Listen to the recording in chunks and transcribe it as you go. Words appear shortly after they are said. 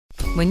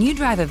When you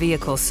drive a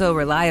vehicle so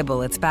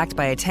reliable it's backed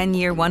by a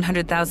 10-year,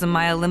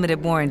 100,000-mile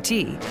limited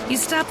warranty, you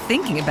stop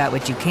thinking about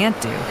what you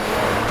can't do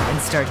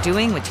and start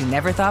doing what you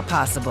never thought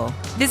possible.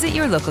 Visit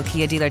your local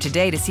Kia dealer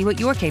today to see what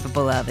you're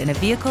capable of in a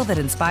vehicle that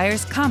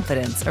inspires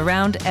confidence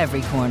around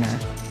every corner.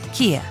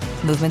 Kia,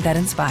 movement that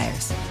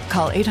inspires.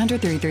 Call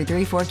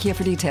 800-333-4KIA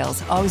for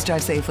details. Always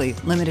drive safely.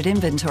 Limited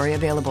inventory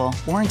available.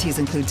 Warranties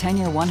include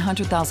 10-year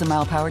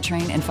 100,000-mile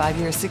powertrain and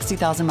 5-year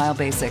 60,000-mile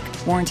basic.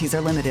 Warranties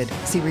are limited.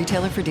 See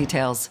retailer for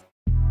details.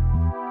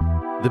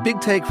 The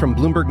Big Take from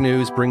Bloomberg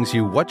News brings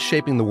you what's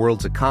shaping the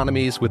world's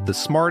economies with the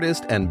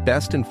smartest and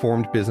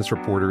best-informed business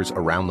reporters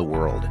around the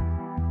world.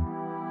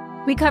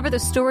 We cover the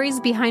stories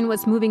behind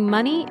what's moving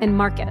money and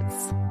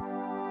markets,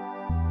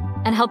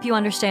 and help you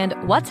understand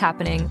what's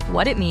happening,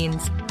 what it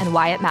means, and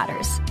why it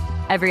matters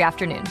every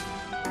afternoon.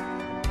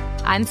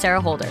 I'm Sarah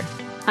Holder.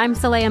 I'm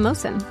Saleha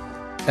Mohsin.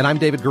 And I'm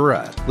David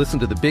Gura. Listen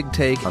to The Big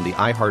Take on the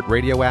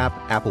iHeartRadio app,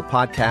 Apple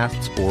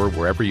Podcasts, or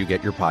wherever you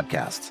get your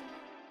podcasts.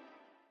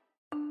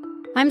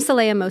 I'm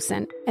Saleha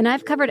Mohsin, and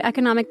I've covered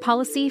economic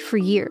policy for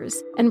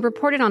years and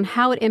reported on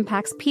how it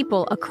impacts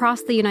people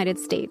across the United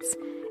States.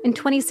 In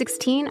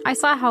 2016, I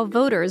saw how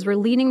voters were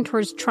leaning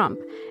towards Trump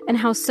and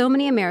how so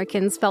many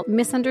Americans felt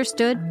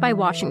misunderstood by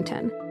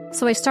Washington.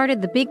 So I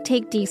started The Big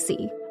Take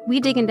DC. We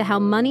dig into how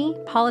money,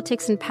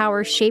 politics, and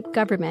power shape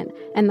government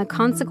and the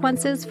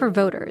consequences for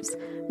voters.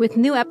 With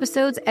new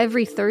episodes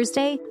every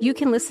Thursday, you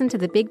can listen to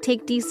The Big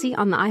Take DC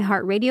on the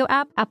iHeartRadio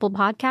app, Apple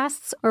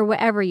Podcasts, or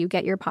wherever you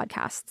get your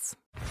podcasts.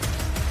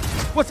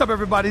 What's up,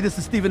 everybody? This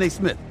is Stephen A.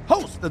 Smith,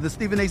 host of the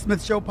Stephen A.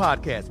 Smith Show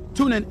podcast.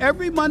 Tune in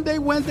every Monday,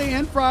 Wednesday,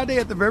 and Friday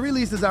at the very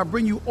least as I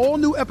bring you all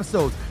new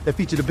episodes that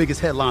feature the biggest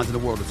headlines in the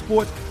world of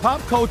sports,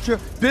 pop culture,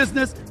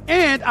 business,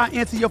 and I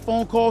answer your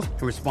phone calls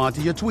and respond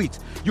to your tweets.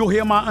 You'll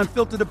hear my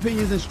unfiltered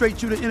opinions and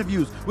straight-shooter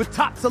interviews with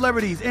top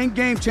celebrities and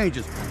game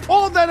changers.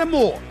 All that and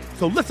more.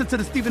 So listen to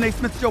the Stephen A.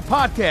 Smith Show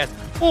podcast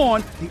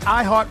on the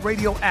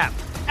iHeartRadio app,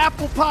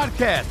 Apple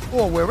Podcasts,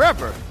 or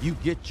wherever you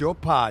get your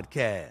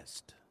podcast.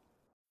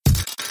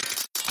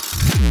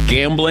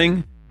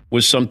 Gambling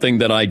was something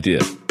that I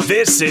did.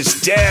 This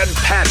is Dan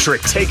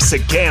Patrick Takes a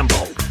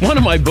Gamble. One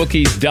of my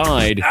bookies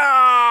died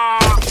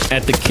at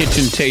the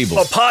kitchen table.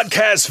 A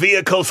podcast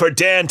vehicle for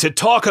Dan to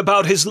talk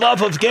about his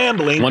love of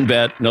gambling. One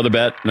bet, another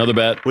bet, another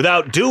bet.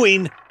 Without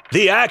doing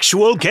the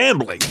actual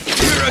gambling.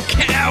 You're a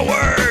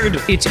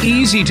coward! It's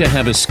easy to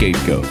have a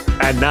scapegoat.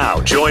 And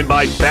now, joined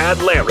by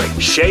Bad Larry,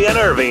 Shayan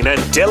Irving, and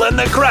Dylan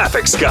the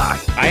graphics guy.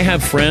 I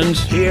have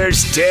friends.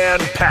 Here's Dan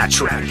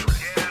Patrick.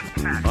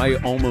 I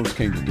almost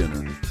came to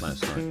dinner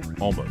last night.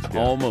 Almost. Yeah.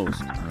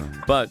 Almost.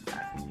 But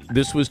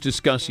this was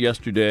discussed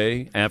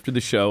yesterday. After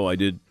the show, I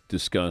did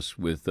discuss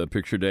with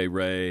Picture Day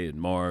Ray and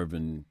Marv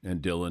and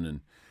Dylan,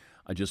 and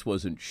I just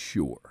wasn't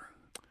sure.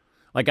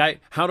 Like,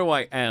 how do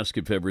I ask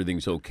if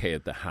everything's okay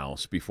at the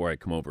house before I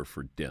come over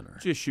for dinner?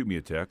 Just shoot me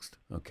a text.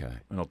 Okay.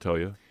 And I'll tell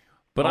you.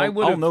 But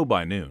I'll know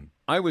by noon.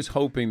 I was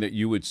hoping that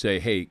you would say,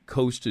 hey,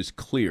 coast is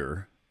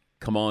clear.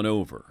 Come on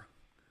over.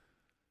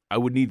 I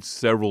would need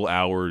several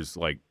hours,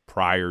 like,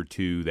 prior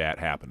to that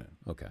happening.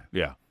 Okay.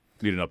 Yeah.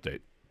 Need an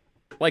update.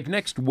 Like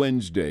next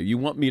Wednesday, you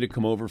want me to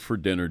come over for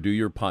dinner, do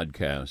your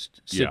podcast,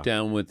 sit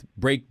down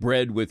break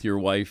bread with your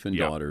wife and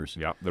daughters.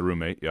 Yeah, the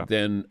roommate, yeah.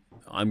 Then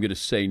I'm going to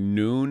say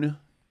noon.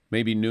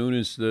 Maybe noon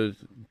is the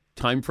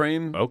time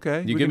frame.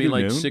 Okay. You give me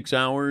like noon. 6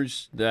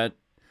 hours.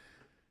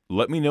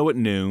 Let me know at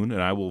noon,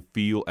 and I will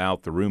feel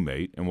out the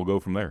roommate, and we'll go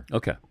from there.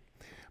 Okay.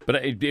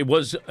 But it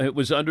was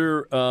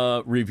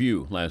under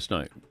review last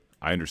night.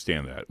 I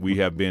understand that. We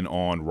have been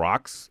on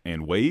rocks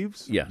and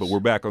waves, yes, but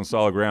we're back on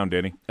solid ground,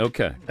 Denny.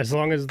 Okay. As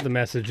long as the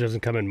message doesn't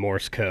come in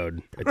Morse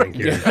code, I think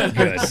you're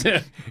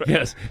good.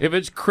 Yes. If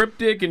it's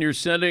cryptic and you're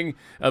sending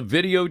a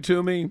video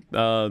to me,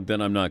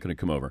 then I'm not going to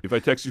come over. If I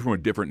text you from a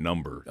different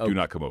number, do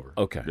not come over.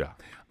 Okay. Yeah.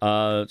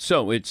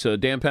 So it's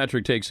Dan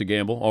Patrick Takes a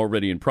Gamble,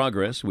 already in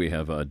progress. We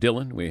have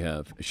Dylan, we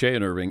have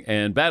Shayan Irving,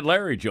 and Bad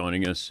Larry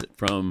joining us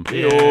from...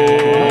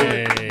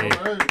 Yay.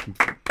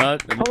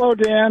 Hello,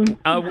 Dan.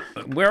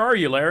 Where are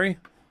you, Larry?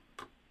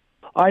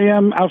 I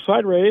am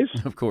outside Ray's.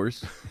 Of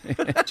course.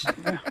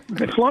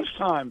 It's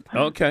lunchtime.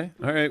 Okay.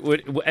 All right.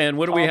 What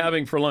are we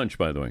having for lunch,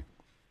 by the way?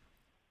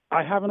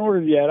 I haven't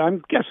ordered yet.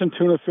 I'm guessing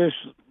tuna fish,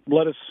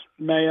 lettuce,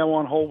 mayo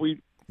on whole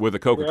wheat. With a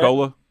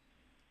Coca-Cola?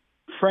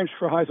 French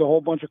fries, a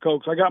whole bunch of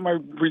Cokes. I got my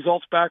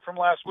results back from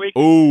last week.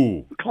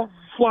 Ooh.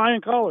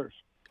 Flying colors.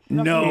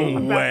 No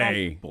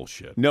way.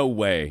 Bullshit. No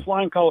way.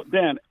 Flying colors.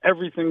 Dan,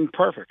 everything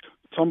perfect.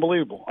 It's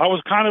unbelievable. I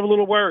was kind of a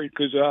little worried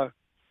because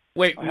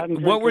wait,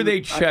 what were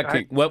they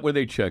checking? What were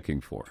they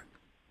checking for?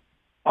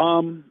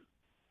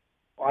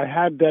 I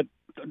had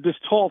this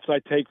Taltz I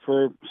take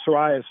for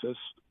psoriasis.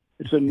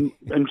 It's an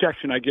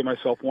injection I give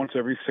myself once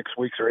every 6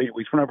 weeks or 8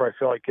 weeks, whenever I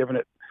feel like giving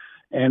it.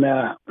 And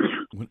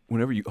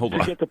whenever you hold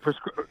on, get the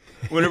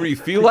whenever you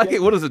feel like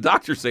it, what does the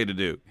doctor say to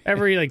do?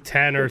 Every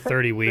 10 or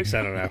 30 weeks,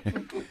 I don't know.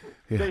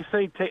 They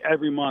say take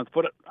every month,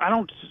 but I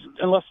don't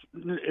unless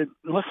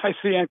I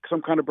see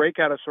some kind of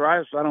breakout of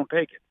psoriasis. I don't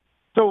take it.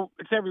 So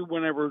it's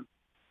whenever,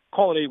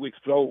 call it 8 weeks.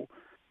 So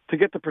to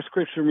get the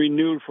prescription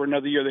renewed for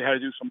another year, they had to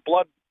do some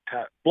blood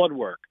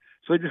work.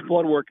 So they did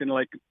blood work and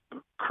like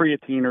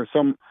creatine or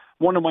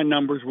one of my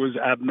numbers was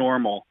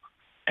abnormal.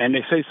 And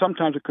they say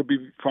sometimes it could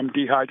be from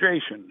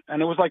dehydration.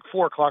 And it was like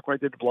 4 o'clock when I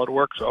did the blood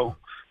work, so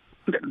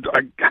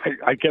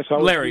I guess I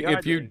was Larry, dehydrated.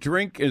 if you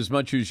drink as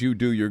much as you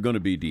do, you're going to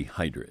be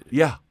dehydrated.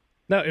 Yeah.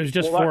 No, it was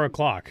just 4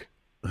 o'clock.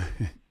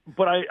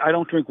 But I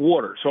don't drink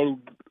water, so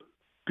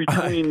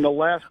between the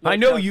last... I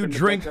know you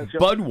drink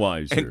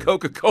Budweiser. And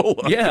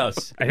Coca-Cola.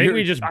 Yes. I think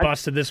we just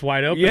busted this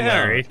wide open,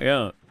 Larry.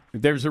 Yeah.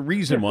 There's a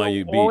reason why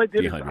you'd be all I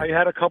did dehydrated. is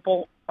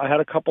I had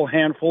a couple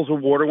handfuls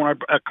of water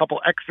a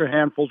couple extra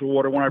handfuls of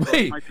water when I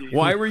brushed my teeth.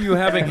 Why were you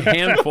having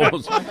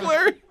handfuls?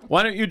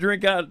 Why don't you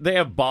drink out? They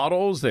have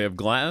bottles. They have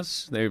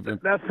glass.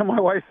 That's how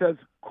my wife says,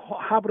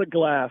 how about a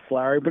glass,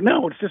 Larry? But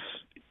no, it's just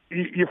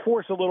you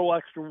force a little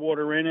extra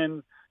water in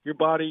and your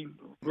body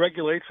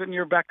regulates it and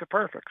you're back to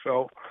perfect.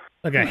 So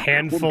like a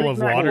handful of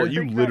water.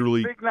 You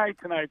literally big night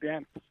tonight,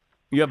 Dan.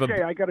 You have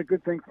Shay, I got a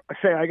good thing.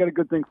 Shay, I got a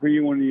good thing for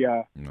you and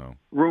the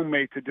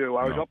roommate to do.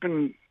 I was up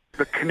in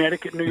the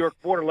Connecticut-New York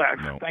border last.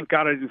 Thank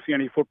God I didn't see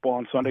any football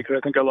on Sunday because I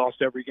think I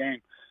lost every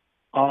game.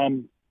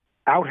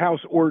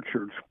 Outhouse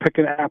Orchards,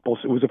 picking apples.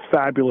 It was a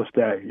fabulous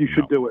day. You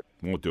should do it.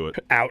 Won't do it.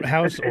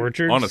 Outhouse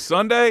Orchards? On a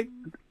Sunday?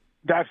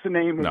 That's the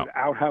name of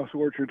Outhouse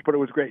Orchards, but it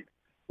was great.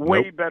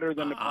 Way better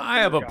than the I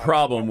have a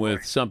problem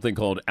with something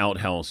called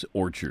Outhouse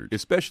Orchard.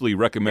 Especially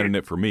recommending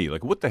it for me.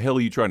 Like, what the hell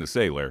are you trying to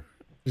say, Larry?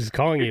 He's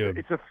calling you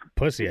a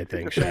pussy, I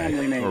think. It's a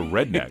family name. Or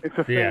redneck. It's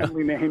a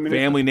family name.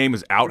 Family name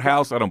is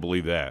Outhouse? I don't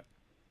believe that.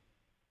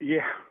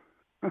 Yeah.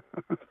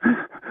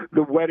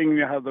 The wedding,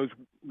 you have those,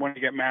 when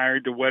you get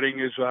married, the wedding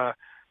is,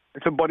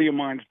 it's a buddy of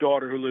mine's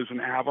daughter who lives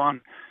in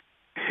Avon.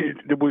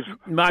 It was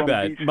my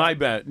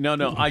bad. No,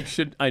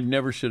 I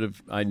never should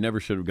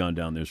have gone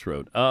down this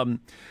road.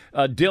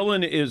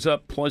 Dylan is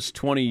up plus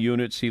 20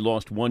 units. He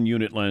lost 1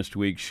 unit last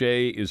week.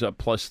 Shay is up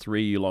plus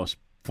 3. He lost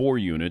 4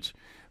 units.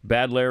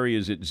 Bad Larry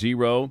is at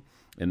 0,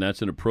 and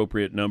that's an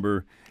appropriate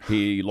number.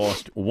 He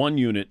lost 1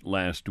 unit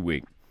last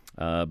week.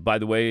 By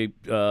the way,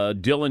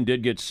 Dylan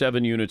did get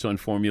 7 units on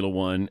Formula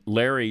One.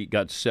 Larry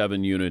got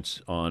 7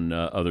 units on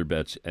other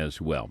bets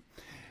as well.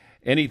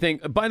 Anything?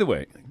 By the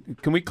way,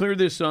 can we clear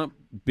this up?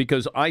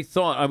 Because I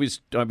thought I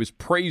was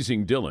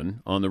praising Dylan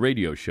on the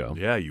radio show.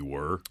 Yeah, you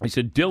were. I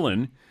said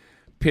Dylan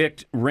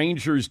picked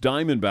Rangers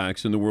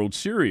Diamondbacks in the World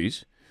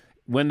Series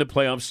when the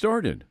playoffs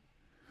started.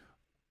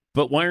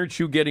 But why aren't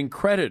you getting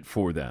credit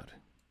for that?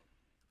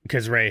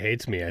 Because Ray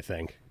hates me, I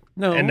think.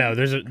 No, and no,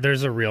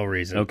 there's a real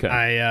reason. Okay,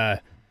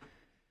 I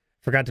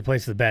forgot to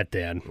place the bet,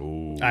 Dan.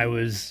 Ooh. I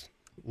was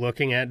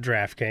looking at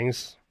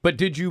DraftKings. But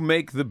did you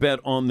make the bet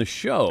on the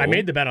show? I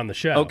made the bet on the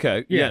show.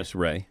 Okay, yeah. Yes,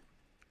 Ray.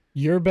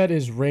 Your bet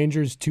is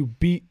Rangers to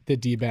beat the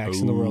D-backs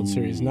in the World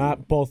Series,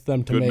 not both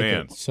them to Good make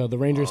man. it. So the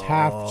Rangers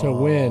have to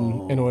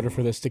win in order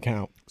for this to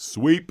count.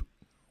 Sweep.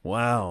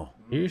 Wow.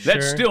 You sure?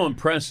 That's still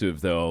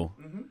impressive, though.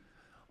 Mm-hmm.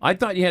 I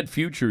thought you had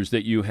futures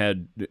that you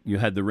had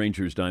the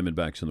Rangers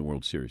Diamondbacks in the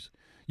World Series.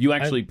 You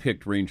actually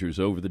picked Rangers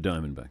over the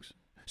Diamondbacks.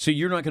 So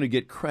you're not going to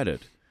get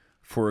credit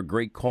for a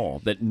great call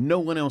that no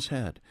one else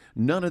had.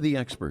 None of the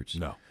experts.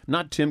 No.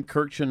 Not Tim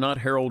Kirkshin, not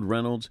Harold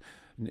Reynolds,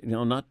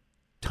 not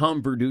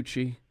Tom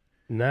Verducci.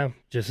 No,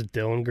 just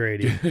Dylan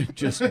Grady.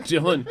 Just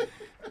Dylan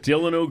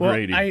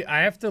O'Grady. Well, I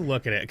have to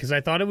look at it because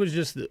I thought it was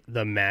just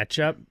the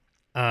matchup.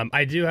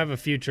 I do have a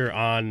future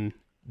on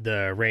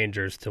the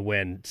Rangers to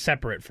win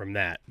separate from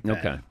that.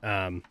 Okay.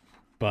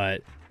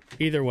 But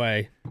either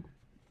way,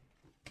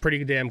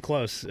 pretty damn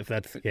close if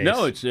that's the case.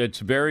 No, it's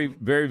very,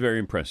 very, very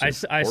impressive.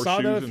 I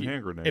saw though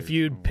if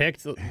you'd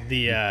picked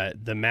the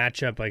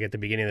matchup like at the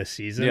beginning of the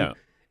season,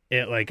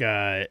 it like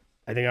I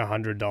think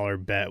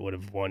 $100 bet would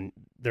have won.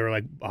 There were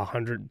like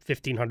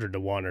 1,500 to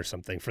 1 or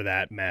something for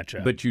that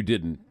matchup. But you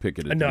didn't pick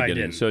it at the beginning, I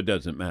didn't. So it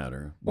doesn't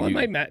matter. Well,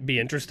 it might be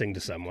interesting to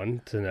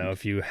someone to know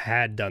if you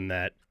had done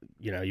that.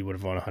 You would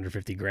have won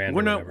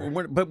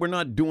 $150,000. But we're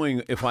not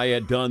doing. If I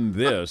had done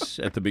this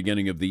at the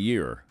beginning of the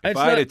year, if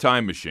I had a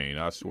time machine,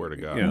 I swear to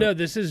God. Yeah. No,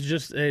 this is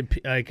just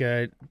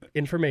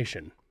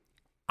information.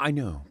 I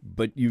know,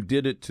 but you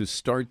did it to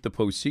start the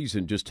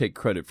postseason. Just take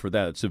credit for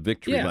that. It's a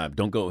victory lap.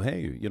 Don't go,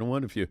 hey, you know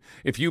what?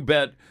 If you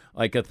bet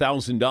like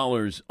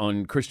 $1,000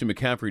 on Christian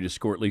McCaffrey to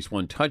score at least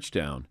 1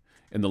 touchdown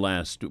in the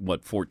last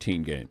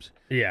 14 games,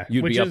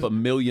 you'd be up $1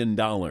 million.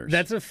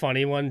 That's a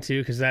funny one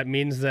too, because that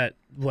means that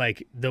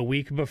like the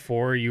week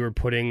before you were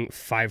putting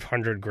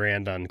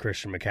 $500,000 on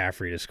Christian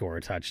McCaffrey to score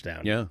a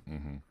touchdown. Yeah.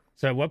 Mm-hmm.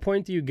 So at what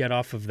point do you get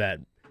off of that?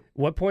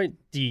 What point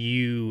do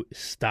you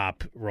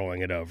stop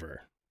rolling it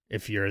over?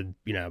 If you're,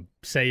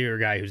 say you're a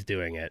guy who's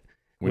doing it,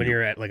 when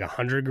you're at like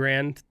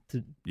 $100,000,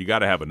 you got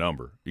to have a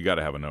number.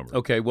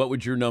 Okay, what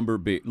would your number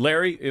be,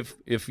 Larry?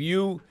 If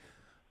you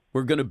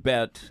were going to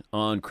bet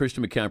on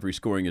Christian McCaffrey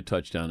scoring a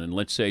touchdown, and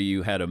let's say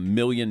you had $1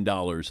 million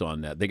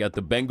on that, they got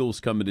the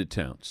Bengals coming to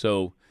town,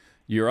 so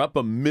you're up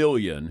 $1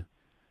 million,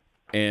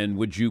 and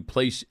would you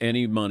place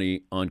any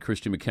money on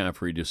Christian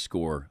McCaffrey to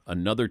score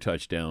another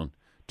touchdown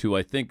to,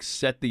 I think,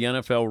 set the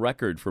NFL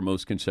record for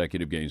most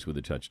consecutive games with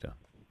a touchdown?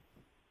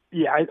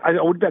 Yeah, I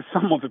would bet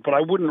some of it, but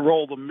I wouldn't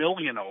roll the $1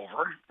 million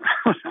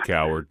over.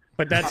 Coward.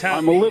 But that's how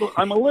I'm a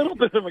little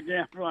bit of a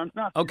gambler. I'm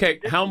not. Okay,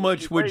 how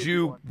much would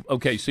you?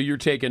 Okay, so you're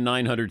taking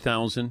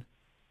 900,000.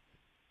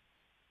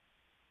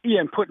 Yeah,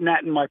 and putting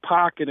that in my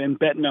pocket and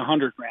betting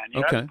 $100,000. Yeah,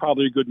 Okay. That's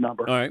probably a good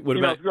number. All right. What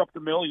if about you're up to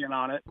 $1 million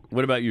on it?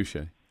 What about you,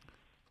 Shay?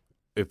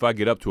 If I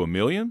get up to $1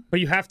 million,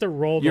 But you have to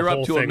roll the You're up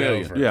whole to $1 thing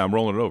million. over. yeah, I'm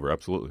rolling it over.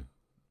 Absolutely,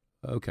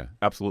 Okay.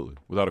 absolutely,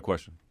 without a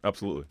question.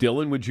 Absolutely.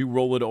 Dylan, would you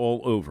roll it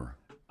all over?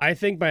 I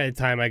think by the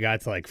time I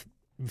got to like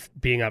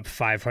being up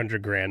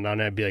 $500,000 on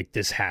it, I'd be like,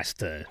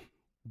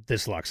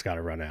 this luck's got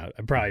to run out.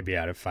 I'd probably be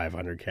out at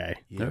 $500K.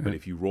 Yeah, but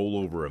if you roll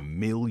over $1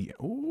 million,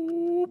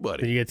 ooh,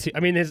 buddy. You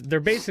get they're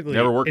basically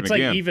Never working it's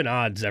again. like even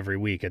odds every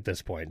week at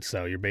this point.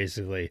 So you're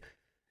basically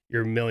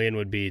your $1 million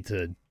would be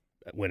to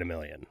win $1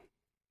 million.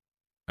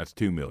 That's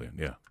 $2 million.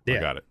 Yeah, Yeah. I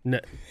got it. No.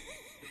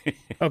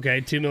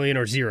 Okay, $2 million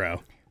or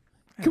zero.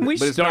 Can we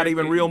But it's not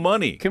even real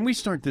money. Can we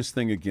start this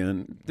thing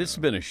again? This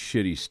has been a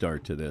shitty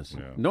start to this.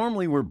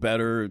 Normally we're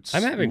better. It's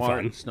I'm having smart.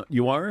 fun. It's not-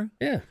 you are?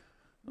 Yeah.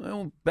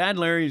 Well, Bad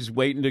Larry's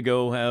waiting to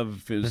go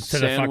have his To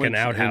the fucking sandwich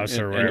outhouse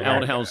and, or and wherever.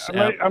 outhouse.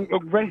 I'm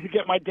ready to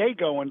get my day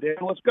going, Dan.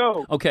 Let's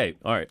go. Okay.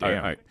 All right.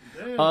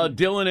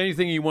 Dylan,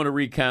 anything you want to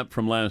recap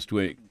from last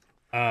week?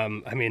 I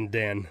mean,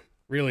 Dan,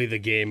 really the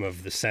game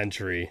of the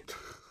century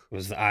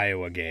was the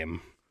Iowa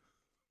game.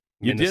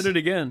 You did it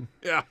again.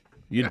 Yeah.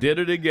 You did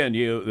it again.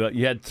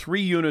 You had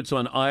 3 units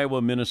on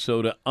Iowa,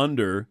 Minnesota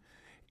under.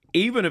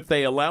 Even if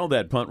they allow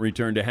that punt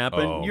return to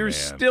happen, you're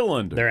still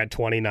under. They're at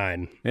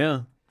 29.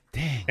 Yeah.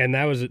 Dang. And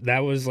that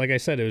was like I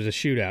said, it was a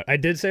shootout. I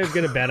did say I was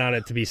going to bet on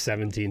it to be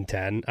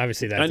 17-10.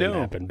 Obviously, that didn't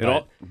happen.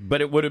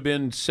 But it would have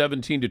been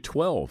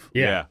 17-12.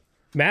 Yeah.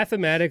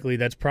 Mathematically,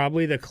 that's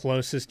probably the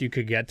closest you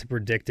could get to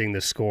predicting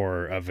the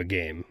score of a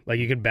game. Like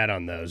you could bet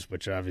on those,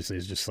 which obviously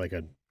is just like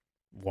a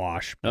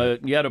wash.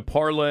 You had a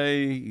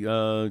parlay.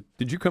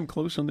 Did you come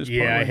close on this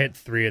parlay? Yeah, I hit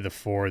 3 of the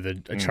 4.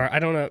 I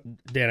don't know,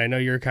 Dan, I know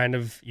you're kind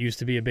of used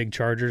to be a big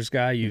Chargers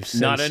guy. You've since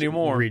Not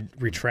anymore.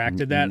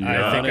 Retracted that. Not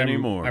I think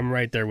anymore. I'm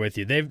right there with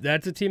you.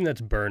 That's a team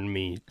that's burned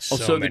me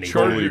so many the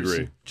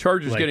times.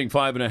 Chargers Like- getting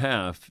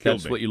 5.5.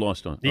 That's what you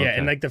lost on. Yeah, Okay.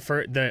 and like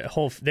the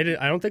whole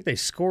I don't think they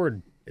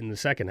scored in the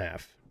second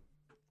half,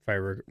 if I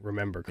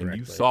remember correctly. And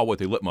you saw what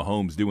they let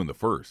Mahomes do in the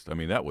first. I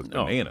mean, that was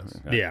bananas.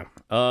 Okay.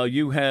 Yeah.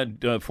 You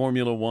had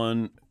Formula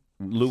One,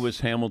 Lewis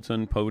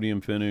Hamilton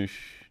podium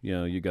finish.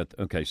 Yeah, you got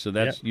okay. So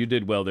that's you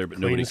did well there, but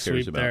Clean nobody cares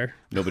sweep about there.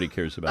 nobody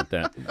cares about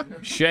that.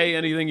 Shay,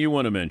 anything you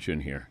want to mention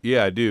here?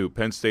 Yeah, I do.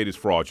 Penn State is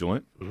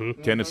fraudulent.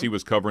 Mm-hmm. Tennessee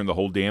was covering the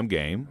whole damn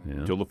game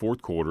until the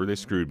fourth quarter. They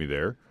screwed me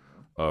there.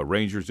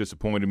 Rangers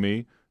disappointed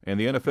me. And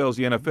the NFL is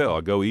the NFL.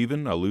 I go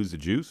even, I lose the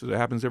juice. It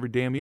happens every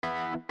damn year.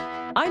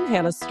 I'm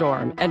Hannah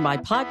Storm, and my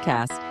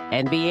podcast,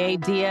 NBA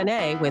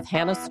DNA with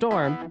Hannah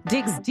Storm,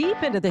 digs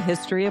deep into the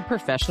history of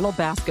professional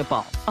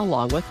basketball,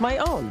 along with my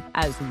own,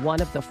 as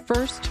one of the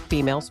first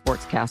female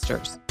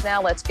sportscasters.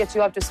 Now let's get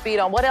you up to speed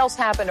on what else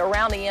happened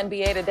around the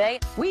NBA today.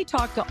 We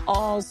talk to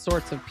all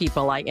sorts of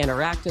people I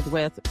interacted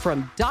with,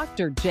 from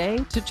Dr. J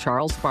to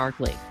Charles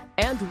Barkley,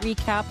 and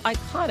recap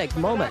iconic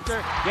moments.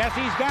 Yes,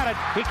 he's got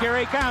it. Here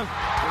he comes.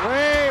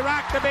 Way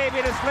rock the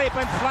baby to sleep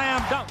and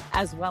slam dunk.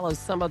 As well as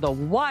some of the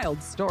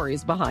wild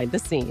stories behind the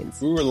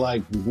scenes. We were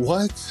like,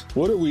 what?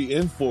 What are we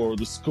in for?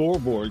 The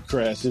scoreboard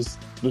crashes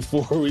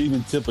before we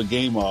even tip a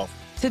game off.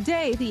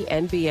 Today, the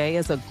NBA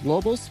is a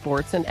global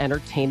sports and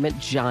entertainment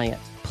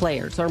giant.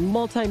 Players are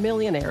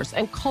multimillionaires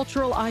and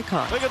cultural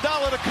icons.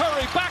 Iguodala to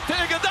Curry, back to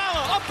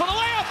Iguodala, up for the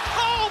layup.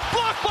 Oh,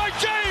 blocked by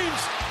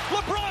James.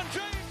 LeBron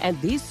James. And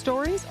these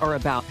stories are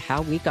about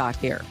how we got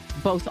here,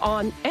 both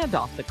on and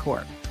off the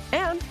court.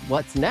 And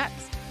what's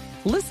next?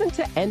 Listen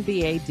to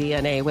NBA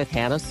DNA with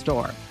Hannah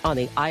Storm on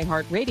the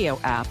iHeartRadio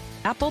app,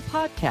 Apple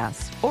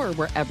Podcasts, or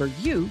wherever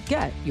you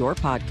get your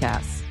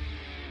podcasts.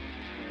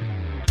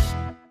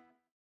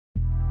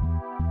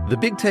 The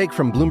Big Take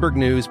from Bloomberg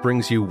News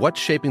brings you what's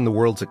shaping the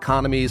world's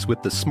economies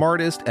with the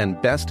smartest and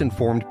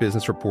best-informed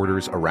business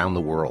reporters around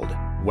the world.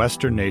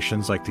 Western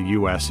nations like the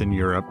U.S. and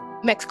Europe.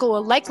 Mexico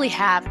will likely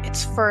have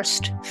its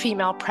first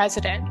female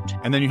president.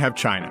 And then you have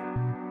China.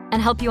 And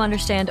help you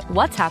understand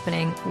what's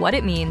happening, what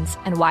it means,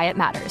 and why it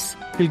matters.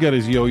 He'll get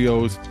his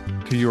yo-yos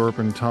to Europe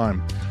in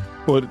time.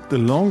 But the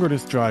longer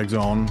this drags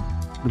on,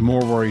 the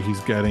more worry he's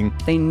getting.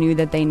 They knew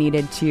that they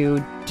needed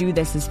to do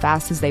this as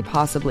fast as they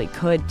possibly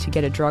could to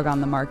get a drug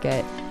on the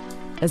market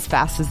as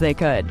fast as they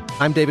could.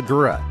 I'm David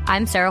Gura.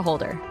 I'm Sarah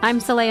Holder. I'm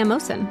Saleha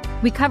Mohsen.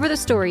 We cover the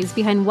stories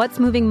behind what's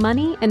moving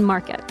money and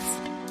markets.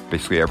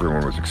 Basically,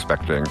 everyone was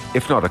expecting,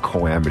 if not a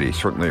calamity,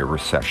 certainly a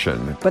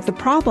recession. But the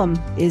problem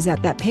is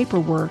that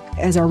paperwork,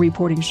 as our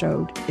reporting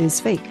showed, is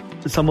fake.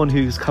 As someone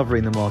who's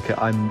covering the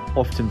market, I'm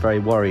often very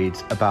worried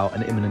about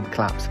an imminent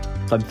collapse.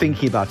 So I'm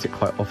thinking about it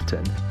quite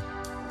often.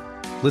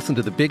 Listen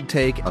to The Big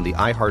Take on the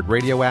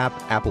iHeartRadio app,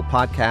 Apple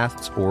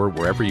Podcasts, or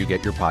wherever you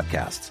get your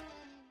podcasts.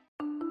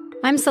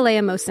 I'm Saleha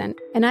Mohsen,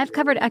 and I've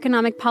covered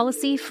economic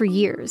policy for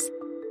years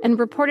and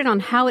reported on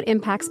how it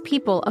impacts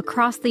people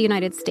across the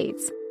United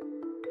States.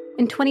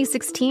 In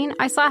 2016,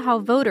 I saw how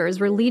voters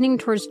were leaning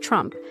towards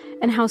Trump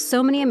and how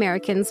so many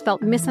Americans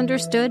felt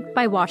misunderstood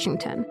by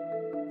Washington.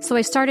 So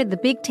I started The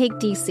Big Take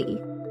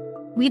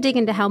DC. We dig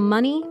into how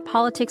money,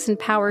 politics, and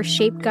power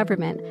shape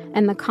government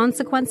and the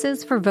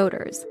consequences for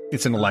voters.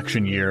 It's an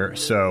election year,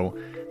 so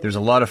there's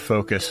a lot of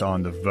focus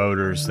on the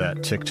voters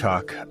that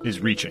TikTok is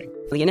reaching.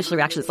 The initial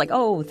reaction is like,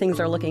 oh, things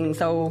are looking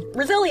so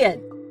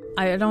resilient.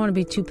 I don't want to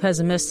be too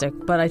pessimistic,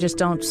 but I just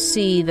don't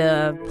see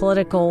the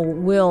political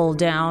will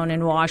down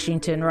in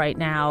Washington right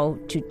now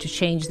to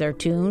change their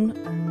tune.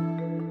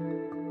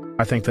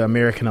 I think the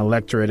American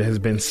electorate has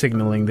been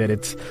signaling that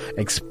it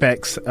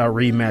expects a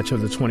rematch of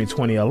the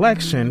 2020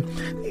 election.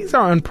 These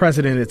are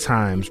unprecedented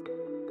times.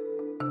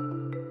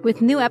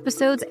 With new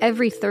episodes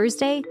every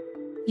Thursday,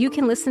 you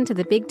can listen to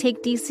The Big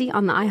Take DC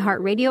on the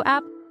iHeartRadio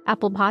app,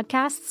 Apple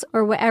Podcasts,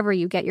 or wherever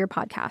you get your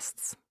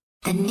podcasts.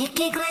 The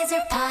Nikki Glaser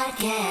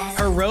Podcast.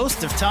 Her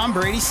roast of Tom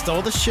Brady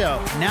stole the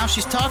show. Now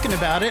she's talking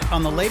about it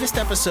on the latest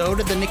episode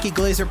of the Nikki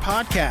Glaser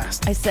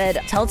Podcast. I said,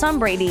 tell Tom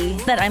Brady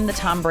that I'm the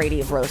Tom Brady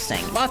of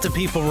roasting. Lots of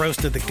people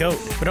roasted the GOAT,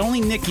 but only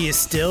Nikki is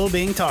still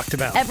being talked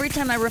about. Every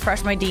time I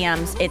refresh my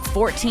DMs, it's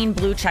 14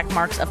 blue check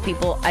marks of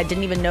people I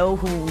didn't even know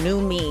who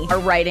knew me are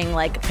writing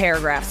like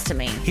paragraphs to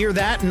me. Hear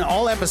that in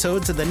all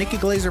episodes of the Nikki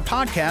Glaser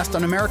Podcast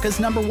on America's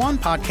 #1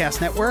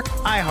 podcast network,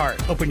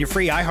 iHeart. Open your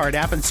free iHeart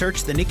app and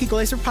search the Nikki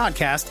Glaser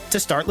Podcast to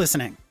start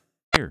listening.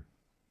 Here.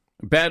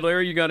 Bad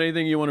Larry, you got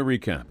anything you want to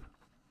recap?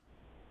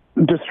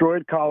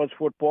 Destroyed college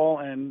football,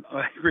 and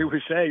I agree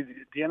with Shay.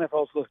 The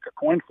NFL's like a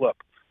coin flip,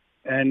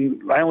 and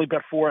I only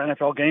bet 4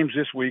 NFL games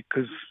this week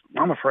because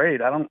I'm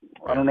afraid. I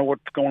don't know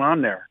what's going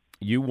on there.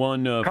 You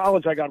won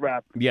college. I got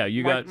wrapped. Yeah,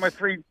 you got my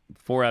 3,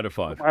 4 out of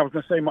 5. I was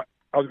going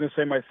to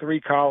say my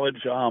 3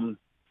 college,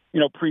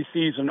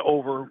 preseason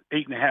over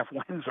 8.5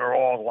 wins are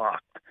all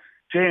locked.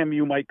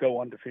 JMU might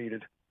go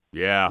undefeated.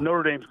 Yeah.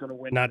 Notre Dame's going to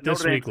win. Not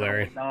this week,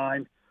 Larry.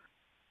 9.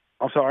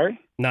 I'm sorry?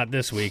 Not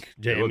this week.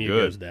 JMU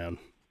goes down.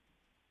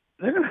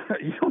 You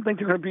don't think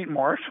they're going to beat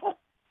Marshall?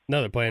 No,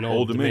 they're playing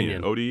Old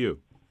Dominion. ODU.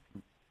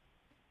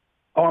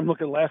 Oh, I'm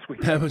looking last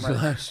week. That was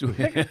last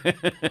week.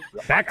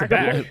 Back to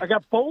back. I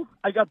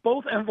got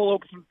both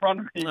envelopes in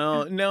front of me.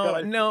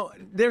 No.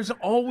 There's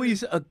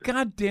always a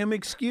goddamn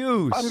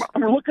excuse.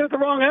 I'm looking at the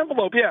wrong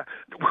envelope. Yeah.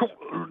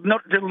 No,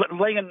 they're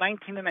laying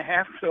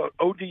 19.5 to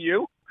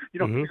ODU. You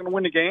don't think they're going to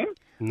win the game?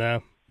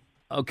 No.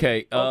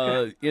 Okay.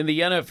 In the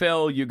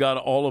NFL, you got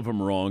all of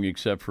them wrong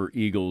except for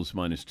Eagles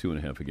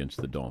 -2.5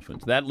 against the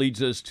Dolphins. That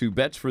leads us to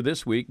bets for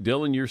this week.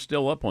 Dylan, you're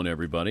still up on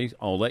everybody.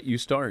 I'll let you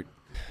start.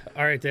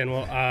 All right, Dan.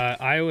 Well,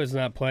 Iowa's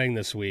not playing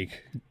this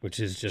week, which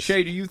is just...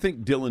 Shay, do you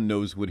think Dylan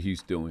knows what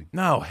he's doing?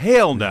 No,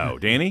 hell no,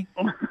 Danny.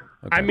 Okay.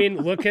 I mean,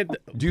 look at...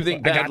 Do you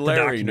think Bad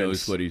Larry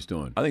knows what he's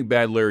doing? I think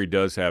Bad Larry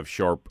does have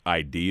sharp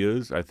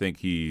ideas. I think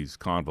he's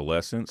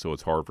convalescent, so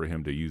it's hard for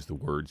him to use the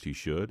words he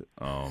should.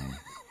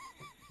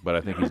 But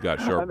I think he's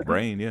got sharp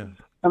brain, yeah.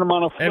 And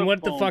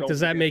what the fuck does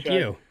that make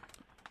you?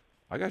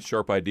 I got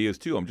sharp ideas,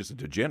 too. I'm just a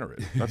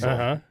degenerate. That's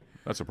all.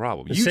 That's a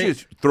problem. You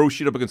just throw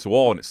shit up against the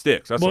wall and it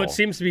sticks. That's all. Well, it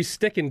seems to be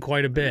sticking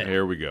quite a bit.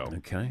 There we go.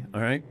 Okay.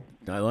 All right.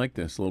 I like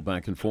this. A little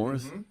back and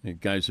forth. You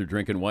guys are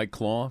drinking White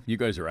Claw. You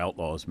guys are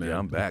outlaws, man. Yeah,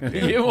 I'm back,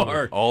 Dan. You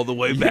are. All the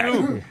way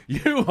back.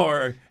 You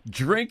are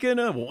drinking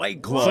a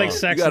White Claw. It's like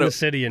Sex in the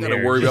City in here. I got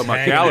to worry about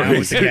my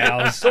calories.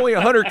 It's only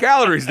 100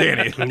 calories,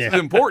 Danny. It's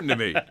important to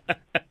me.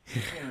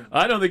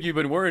 I don't think you've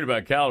been worried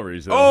about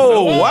calories, though.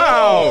 Oh,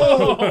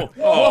 wow.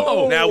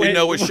 Oh, now we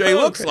know what Shay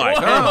looks like.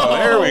 Oh,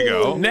 there we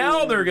go.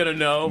 Now they're going to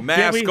know.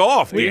 Mask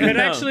off,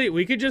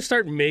 we could just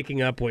start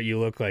making up what you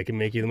look like and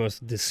make you the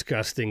most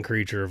disgusting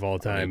creature of all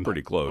time. Yeah,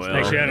 pretty close. Well,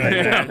 actually,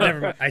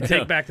 I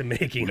take back the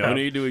making up. No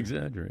need to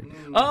exaggerate.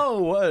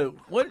 Oh,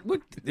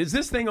 what is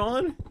this thing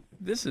on?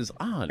 This is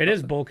odd. It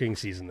is bulking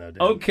season, though,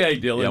 Dan. Okay,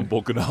 Dylan. Yeah, I'm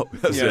bulking up.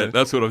 That's it.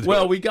 That's what I'm doing.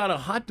 Well, we got a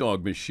hot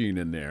dog machine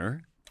in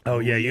there. Oh,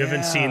 yeah, you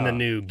haven't seen the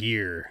new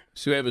gear.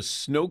 So we have a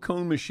snow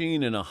cone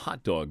machine and a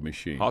hot dog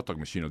machine. Hot dog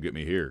machine will get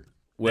me here.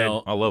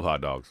 Well, I love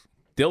hot dogs.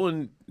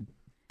 Dylan,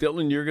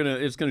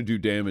 it's gonna do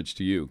damage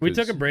to you. We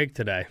took a break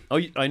today. Oh,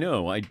 I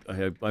know.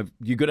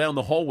 You go down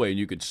the hallway and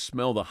you could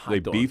smell the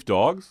hot dog. Beef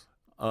dogs?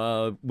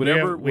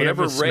 Whatever. We have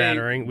a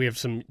smattering. We have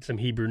some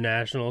Hebrew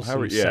Nationals. I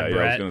was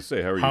going to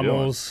say, how are you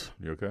Hummels.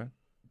 doing? You okay?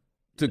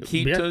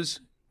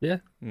 Taquitos. Yeah.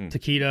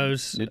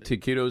 Taquitos.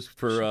 Taquitos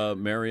for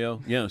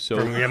Mario. Yeah. So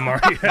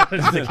Mario's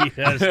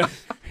taquitos.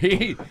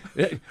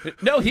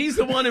 He's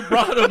the one that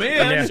brought him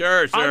in. Yeah.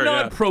 Sure. I'm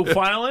not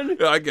profiling.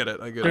 Yeah, I get it.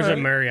 There's a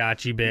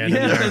mariachi band.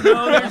 Yeah. In there.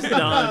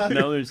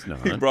 No, there's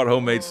not. He brought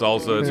homemade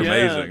salsa. It's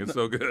amazing. It's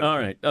so good. All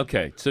right.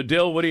 Okay. So,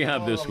 Dill, what do you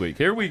have this week?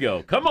 Here we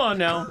go. Come on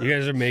now. You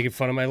guys are making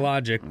fun of my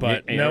logic,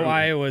 but no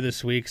Iowa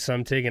this week, so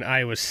I'm taking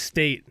Iowa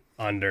State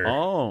under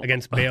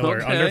against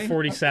Baylor. Okay. Under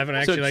 47.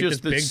 Actually, so like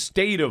just this the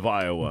state of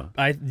Iowa.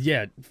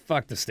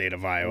 Fuck the state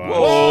of Iowa.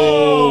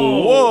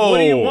 Whoa. What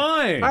do you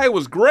want?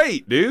 Iowa's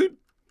great, dude.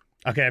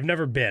 Okay, I've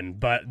never been,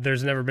 but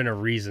there's never been a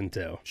reason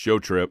to. Show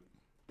trip.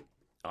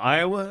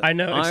 Iowa? I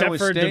know,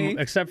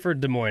 except for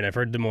Des Moines. I've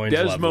heard Des Moines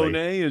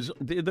lovely.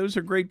 Those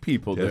are great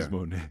people there. Des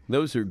Moines.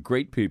 Those are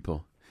great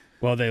people.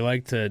 Well, they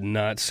like to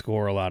not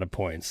score a lot of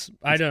points.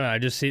 I don't know. I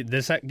just see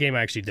this game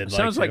I actually did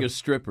Sounds like like a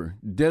stripper.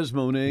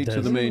 Desmonet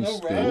to the main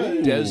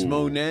stage.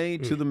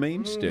 Desmonet to the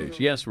main stage.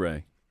 Yes,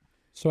 Ray.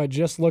 So I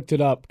just looked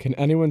it up. Can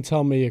anyone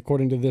tell me,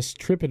 according to this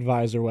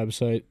TripAdvisor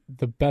website,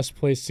 the best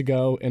place to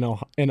go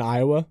in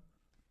Iowa?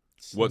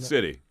 What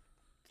city?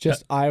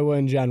 Just Iowa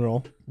in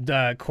general.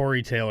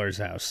 Corey Taylor's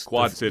house.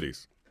 Quad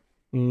Cities.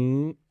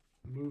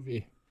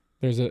 Movie.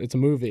 It's a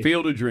movie.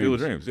 Field of Dreams. Field of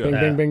Dreams, yeah. Bing,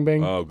 bing, bing,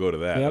 bing. Oh, go to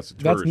that. Yep.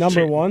 That's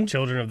number one.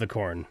 Children of the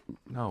Corn.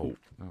 No.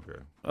 Okay.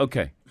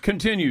 Okay.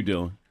 Continue,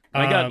 Dylan.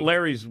 I got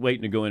Larry's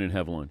waiting to go in and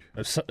have lunch.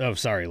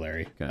 Sorry,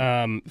 Larry.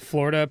 Okay.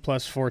 Florida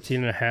plus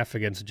 14.5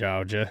 against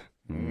Georgia.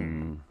 I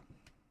don't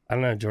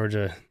know.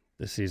 Georgia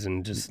this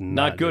season just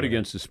not good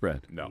against the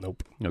spread. No.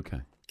 Nope. Okay.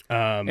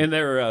 And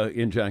they're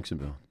in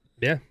Jacksonville.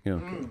 Yeah.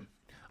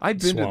 I've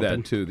been Swamping. to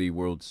that, too, the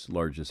world's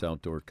largest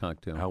outdoor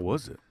cocktail. How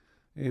was it?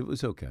 It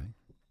was okay.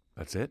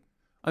 That's it?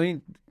 I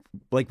mean,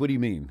 like, what do you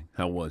mean?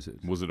 How was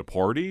it? Was it a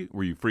party?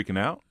 Were you freaking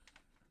out?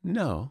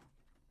 No.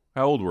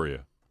 How old were you?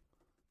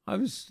 I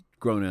was a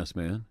grown-ass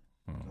man.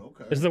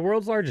 Okay. Is the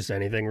world's largest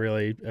anything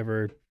really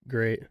ever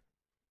great?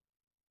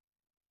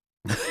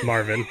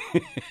 Marvin.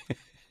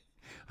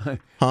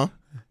 Huh?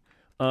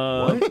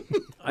 What?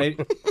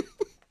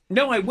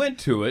 No, I went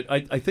to it.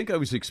 I think I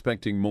was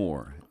expecting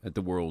more at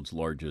the world's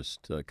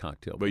largest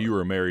cocktail bar. But you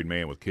were a married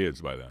man with kids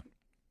by then.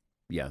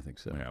 Yeah, I think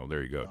so. Yeah, well,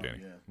 there you go,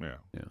 Danny.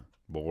 Yeah.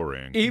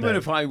 Boring. Even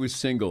if I was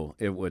single,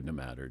 it wouldn't have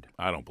mattered.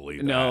 I don't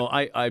believe that. No,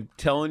 I'm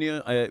telling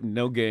you,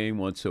 no game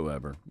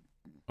whatsoever.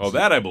 Oh,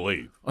 that I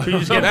believe.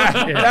 that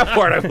that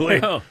part I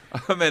believe. No.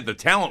 I meant the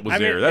talent was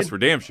there. That's for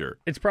damn sure.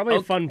 It's probably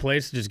a fun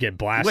place to just get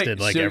blasted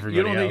like so everybody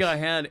you don't else. think I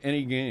had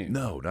any game?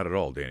 No, not at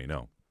all, Danny.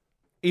 No.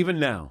 Even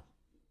now?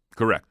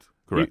 Correct.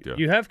 Yeah.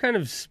 You have kind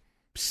of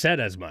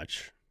said as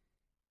much.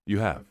 You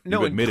have.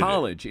 No, You've in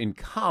college. In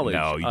college.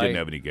 No, you didn't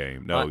have any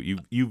game. No,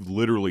 you've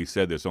literally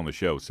said this on the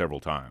show several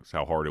times,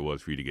 how hard it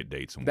was for you to get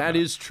dates. And that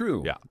is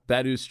true. Yeah.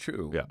 That is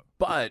true. Yeah.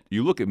 But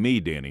you look at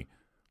me, Danny,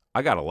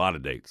 I got a lot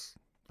of dates.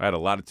 I had a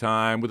lot of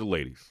time with the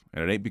ladies,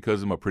 and it ain't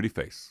because of my pretty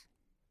face,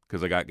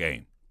 because I got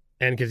game.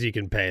 And because you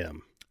can pay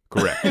them.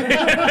 Correct.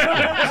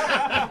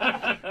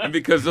 And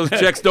because those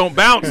checks don't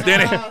bounce,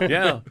 Danny.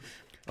 Yeah.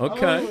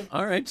 Okay.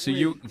 All right. So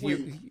you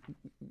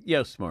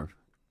yes, Marv.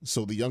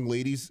 So the young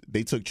ladies,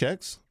 they took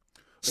checks?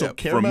 So Yeah,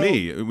 Caramel, from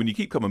me, when you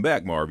keep coming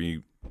back, Marv,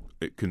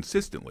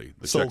 consistently,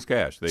 the checks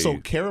cash. So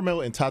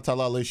Caramel and Tata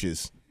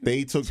Lalicious,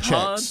 they took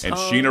checks. And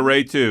Sheena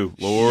Ray, too.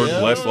 Lord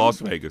bless Las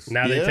Vegas.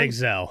 Now they take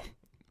Zelle.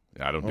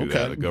 I don't do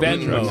that. The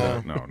government Venmo. trusts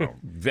that. No.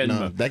 Venmo.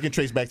 No, that can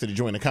trace back to the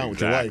joint account with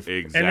your wife.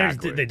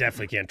 Exactly. And they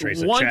definitely can't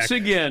trace a Once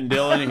check. again,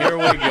 Dylan, here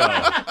we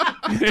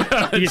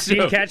go. You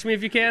seen Catch Me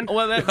If You Can?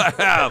 Well, I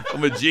have.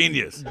 I'm a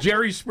genius.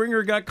 Jerry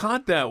Springer got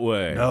caught that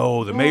way.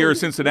 No, the mayor of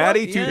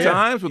Cincinnati two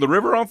times with the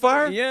river on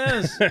fire?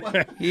 Yes.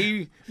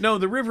 The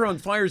river on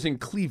fire's in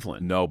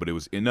Cleveland. No, but it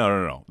was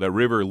no. That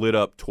river lit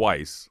up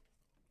twice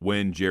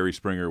when Jerry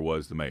Springer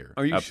was the mayor.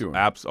 Are you sure?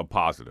 I'm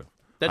positive.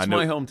 That's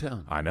my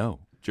hometown. I know.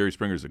 Jerry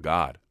Springer's a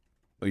god.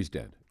 Oh, he's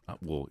dead.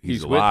 Well,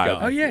 he's with alive.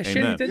 God. Oh, yeah, shit,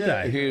 he Amen. did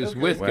die. He is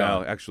with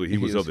Well, God. actually, he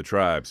was of the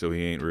tribe, so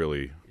he ain't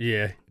really.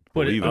 Yeah.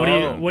 What do you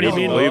mean?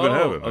 believe in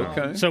heaven?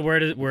 Okay. So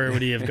where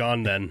would he have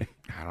gone then?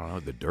 I don't know.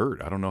 The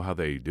dirt. I don't know how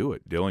they do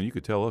it. Dylan, you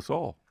could tell us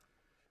all.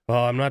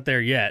 Well, I'm not there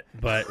yet,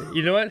 but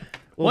you know what?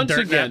 Once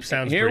dirt again, nap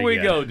sounds here pretty we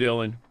good. go,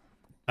 Dylan.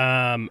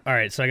 All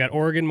right, so I got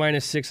Oregon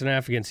minus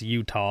 6.5 against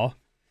Utah,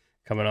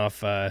 coming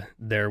off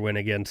their win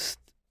against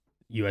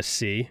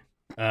USC.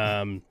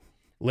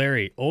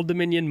 Larry, Old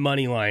Dominion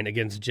money line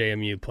against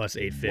JMU plus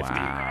 850.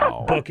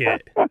 Wow. Book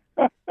it.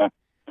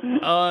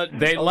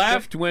 They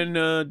laughed when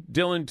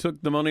Dylan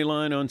took the money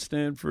line on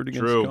Stanford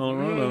against True.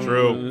 Colorado.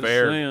 True. Just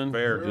Fair. saying.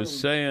 Fair.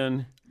 Just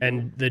saying.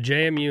 And the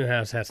JMU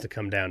house has to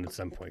come down at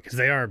some point because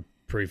they are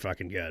pretty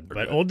fucking good.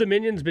 But Old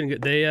Dominion's been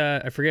good. They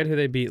I forget who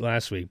they beat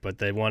last week, but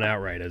they won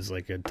outright as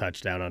like a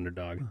touchdown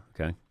underdog.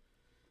 Okay.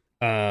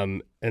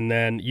 And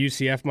then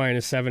UCF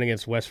minus 7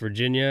 against West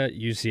Virginia.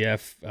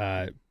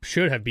 UCF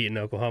should have beaten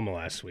Oklahoma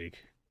last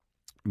week.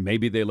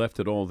 Maybe they left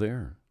it all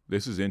there.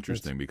 This is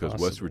interesting because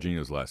possible. West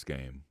Virginia's last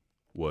game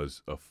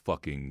was a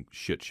fucking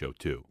shit show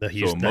too. The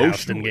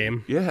Houston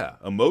game? Yeah,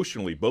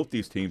 emotionally, both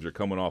these teams are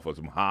coming off of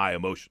some high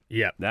emotion.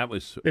 Yep. That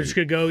was This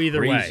could go either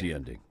crazy way.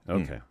 ending.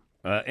 Okay.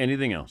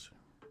 Anything else?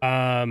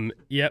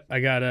 Yep, I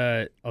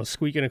got I'll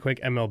squeak in a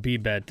quick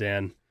MLB bet,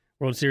 Dan.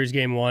 World Series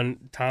Game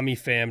 1, Tommy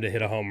Pham to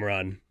hit a home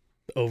run.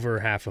 Over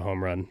half a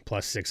home run,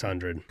 plus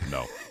 600. No.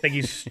 I think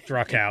he's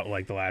struck out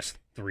like the last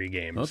 3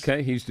 games.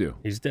 Okay, he's due.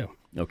 He's due.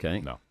 Okay.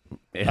 No.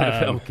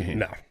 NFL game.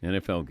 No.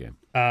 NFL game.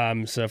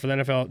 So for the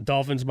NFL,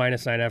 Dolphins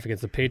minus 9.5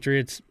 against the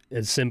Patriots.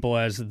 As simple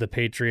as the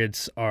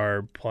Patriots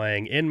are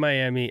playing in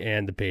Miami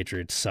and the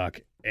Patriots suck,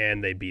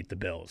 and they beat the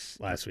Bills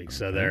last week.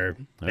 So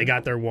they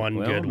got their one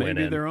good win in.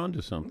 Maybe they're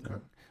onto something.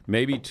 Okay.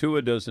 Maybe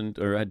Tua doesn't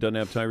have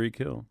Tyreek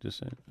Hill. Just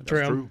saying.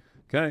 True.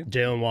 Okay.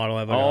 Jalen Waddle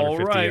have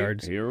 150 All right.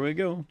 yards. Here we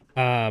go.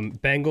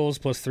 Bengals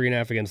plus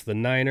 3.5 against the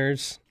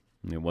Niners.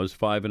 It was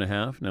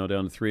 5.5, now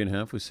down to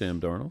 3.5 with Sam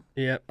Darnold.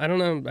 Yeah, I don't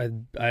know.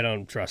 I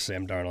don't trust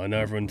Sam Darnold. I know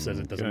everyone says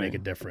it doesn't make a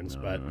difference,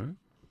 but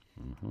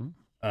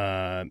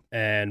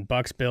and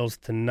Bucks Bills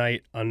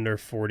tonight under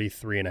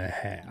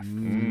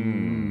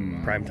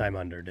 43.5. Primetime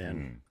under,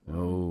 Dan.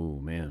 Oh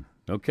man.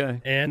 Okay.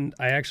 And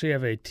I actually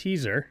have a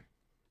teaser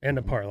and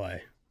a parlay.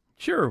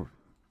 Sure.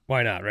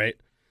 Why not, right?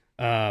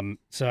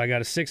 So I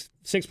got a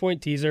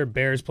six-point teaser,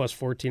 Bears plus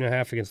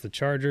 14.5 against the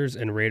Chargers,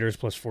 and Raiders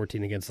plus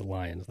 14 against the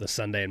Lions, the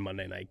Sunday and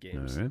Monday night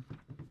games. All right.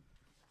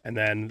 And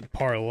then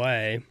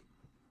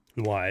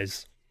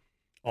parlay-wise,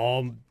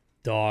 all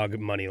dog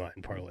money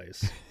line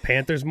parlays.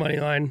 Panthers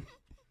money line,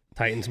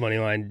 Titans money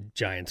line,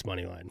 Giants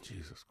money line.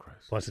 Jesus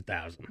Christ. Plus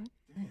 1,000.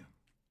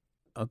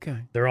 Okay.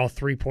 They're all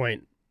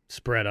 3-point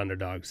spread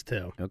underdogs,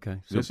 too. Okay.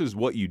 So this is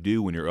what you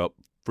do when you're up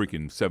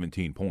freaking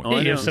 17 points. You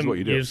have This is what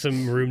you do. you have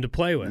some room to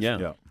play with.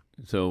 Yeah.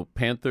 So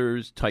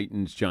Panthers,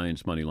 Titans,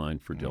 Giants money line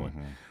for Dylan.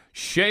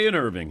 Shay and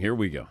Irving, here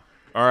we go.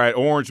 All right,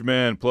 Orange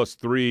Men plus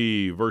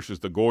 3 versus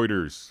the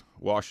Goiters.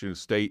 Washington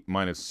State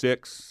minus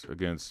 6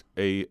 against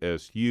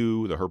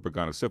ASU, the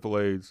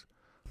Herpetogonosyphilades.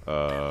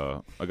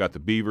 I got the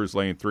Beavers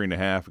laying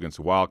 3.5 against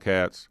the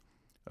Wildcats.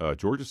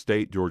 Georgia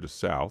State, Georgia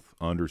South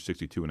under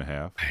 62.5.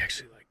 I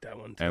actually like that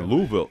one, too. And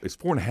Louisville, it's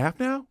 4.5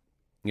 now?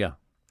 Yeah.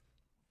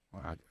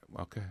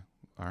 Okay.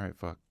 All right,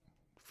 fuck.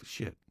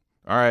 Shit.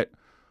 All right,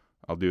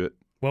 I'll do it.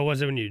 What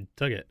was it when you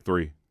took it?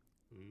 3.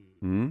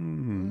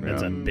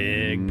 That's a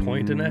big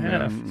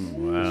 1.5.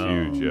 Wow.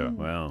 It's huge, yeah.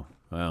 Wow.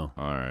 Wow.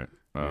 All right.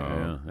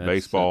 That's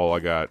Baseball, I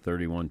got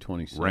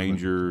 31-27.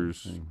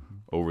 Rangers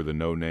over the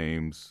no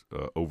names,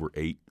 over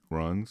 8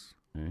 runs.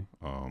 Okay.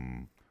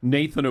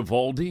 Nathan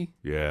Eovaldi.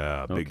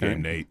 Yeah, big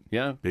game Nate.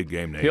 Yeah. Big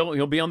game Nate.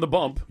 He'll be on the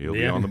bump. He'll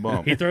be on the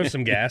bump. He throws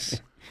some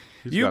gas.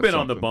 You've been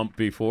on the bump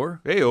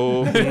before.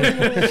 Hey-oh.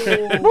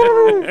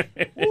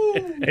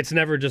 It's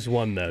never just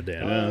one, though,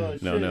 Dan.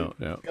 No.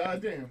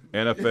 Goddamn.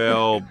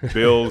 NFL,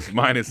 Bills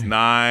minus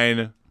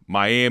 9.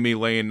 Miami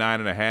laying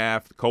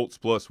 9.5. Colts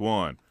plus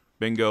 1.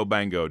 Bingo,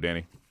 bango,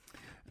 Danny.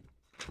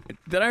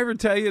 Did I ever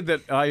tell you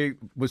that I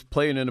was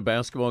playing in a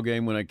basketball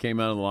game when I came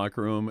out of the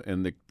locker room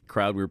and the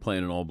crowd, we were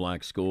playing an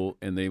all-black school,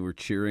 and they were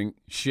cheering,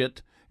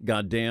 shit,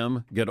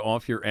 goddamn, get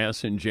off your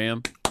ass and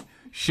jam.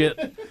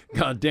 Shit,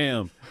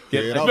 goddamn,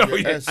 get off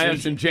your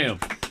ass and jam.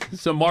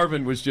 So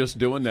Marvin was just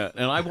doing that,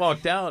 and I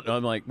walked out. And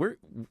I'm like, we're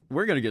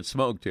gonna get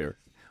smoked here.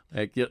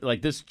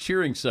 Like this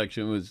cheering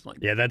section was like,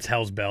 yeah, that's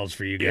hell's bells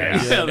for you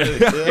guys. Yeah,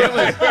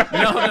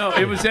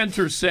 it was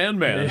Enter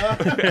Sandman,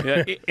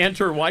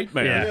 Enter White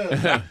Man,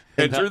 Yeah.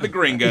 Enter the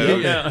Gringo.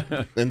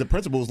 Yeah. And the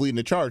principal was leading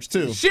the charge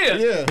too.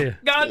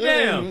 Shit,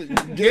 goddamn,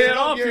 get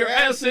off your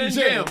ass and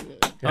jam.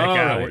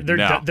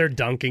 They're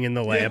dunking in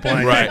the layup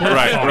line.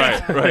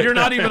 Right. You're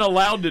not even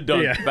allowed to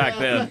dunk back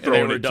then.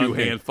 Throwing a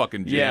 2-hand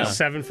fucking jam. Yeah.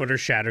 7-footer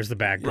shatters the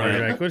backboard.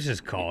 You're like, let's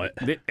just call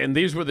it. And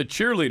these were the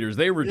cheerleaders.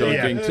 They were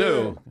dunking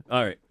too.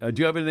 All right. Do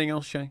you have anything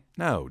else, Shay?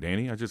 No,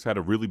 Danny. I just had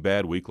a really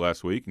bad week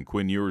last week, and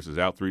Quinn Ewers is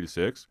out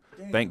 3-6.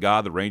 Thank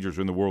God the Rangers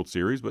are in the World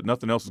Series, but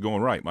nothing else is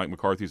going right. Mike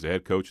McCarthy's the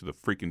head coach of the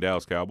freaking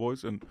Dallas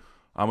Cowboys, and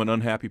I'm an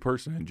unhappy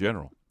person in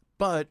general.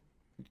 But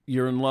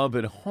you're in love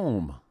at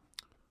home.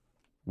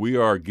 We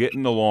are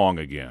getting along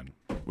again.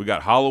 We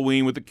got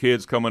Halloween with the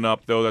kids coming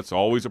up, though. That's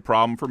always a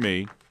problem for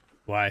me.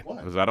 Why?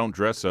 Because I don't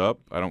dress up.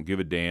 I don't give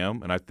a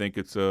damn. And I think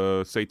it's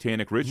a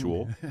satanic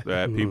ritual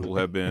that people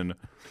have been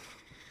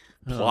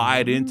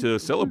plied into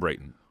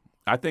celebrating.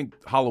 I think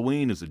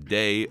Halloween is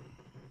the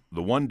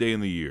one day in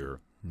the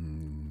year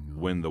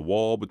when the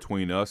wall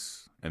between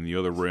us and the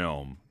other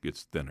realm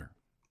gets thinner.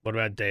 What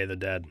about Day of the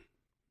Dead?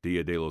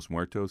 Dia de los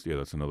Muertos? Yeah,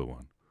 that's another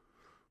one.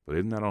 But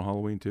isn't that on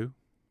Halloween, too?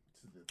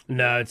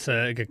 No, it's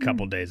like a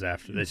couple days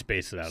after. They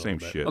space it out Same a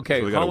little bit. shit. Okay,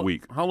 So they got a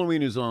week.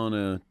 Halloween is on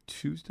a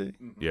Tuesday?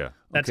 Yeah.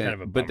 That's kind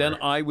of a But then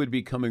bummer. I would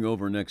be coming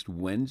over next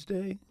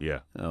Wednesday? Yeah.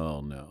 Oh,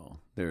 no.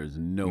 There's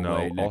no way No,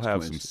 next I'll have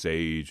Wednesday. some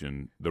sage,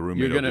 and the You're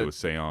roommate will gonna- do a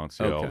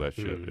seance, all that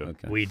shit. Yeah.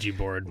 Okay. Ouija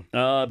board.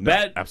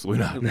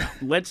 Absolutely not.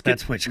 Let's get,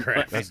 That's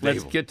witchcraft.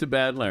 Let's get to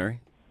Bad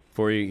Larry.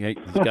 Before he's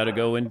got to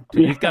go in.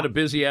 He's got a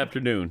busy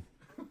afternoon.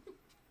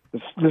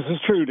 This is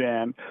true,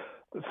 Dan.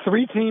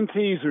 3-team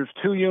teasers,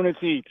 2 units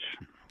each.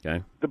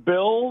 Okay. The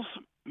Bills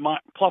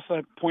plus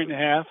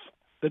 1.5,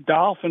 the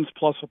Dolphins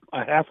plus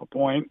a half a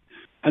point,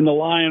 and the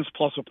Lions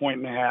plus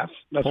 1.5.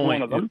 That's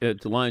one of them.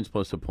 It's Lions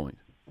plus a point.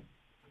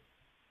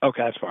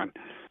 Okay, that's fine.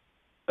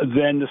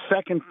 Then the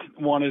second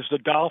one is the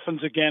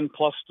Dolphins again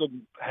plus the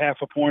half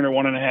a point or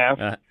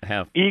 1.5.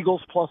 Half.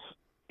 Eagles plus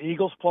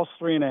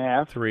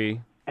 3.5.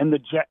 3. And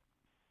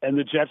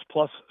the Jets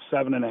plus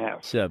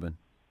 7.5. 7.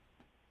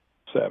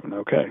 7.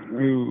 Okay.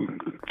 Ooh.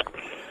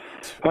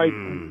 All right.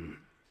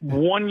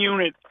 1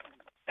 unit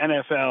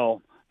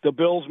NFL. The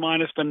Bills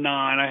minus the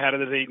 9. I had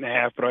it at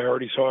 8.5, but I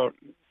already saw it.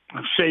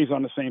 Shay's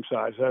on the same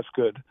side, so that's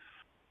good.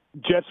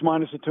 Jets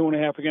minus the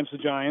 2.5 against the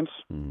Giants,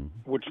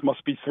 which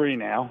must be 3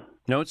 now.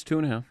 No, it's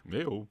 2.5.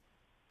 Ew.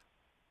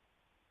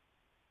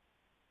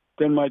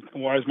 Then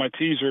why is my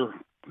teaser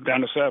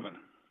down to 7?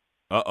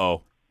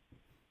 Uh-oh.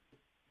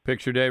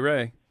 Picture day,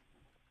 Ray.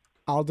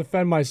 I'll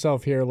defend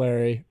myself here,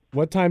 Larry.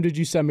 What time did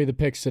you send me the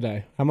picks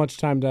today? How much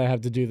time did I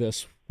have to do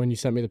this when you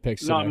sent me the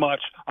picks today? Not much.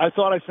 I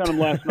thought I sent them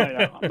last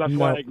night. That's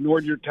why I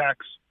ignored your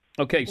text.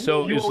 Okay,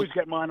 so you always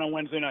get mine on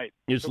Wednesday night.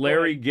 Is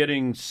Larry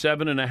getting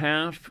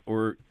 7.5,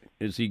 or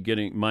is he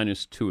getting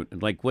 -2?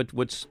 Like,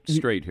 what's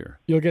straight here?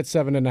 You'll get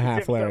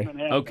 7.5, Larry.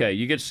 Okay,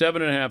 you get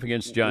 7.5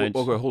 against Giants.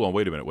 Okay, hold on.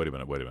 Wait a minute. Wait a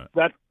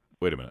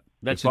minute.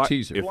 That's if a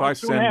teaser. If I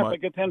send I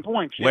get 10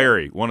 points. Yeah.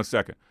 Larry, one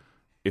second.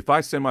 If I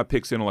send my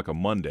picks in on like a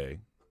Monday,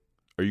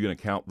 are you going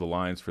to count the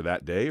lines for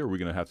that day, or are we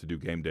going to have to do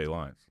game day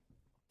lines?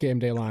 Game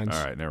day lines.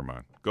 All right, never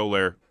mind. Go,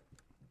 Larry.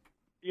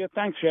 Yeah,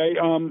 thanks, Jay.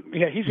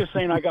 He's just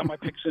saying I got my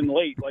picks in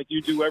late, like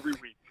you do every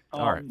week.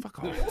 All right,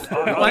 fuck off.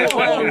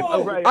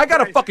 I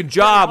got a fucking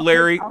job,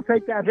 Larry. I'll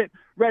take that hit.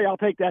 Ray, I'll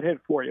take that hit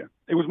for you.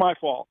 It was my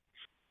fault.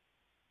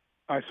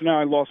 All right, so now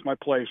I lost my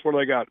place. What do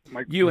I got?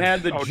 You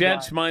had the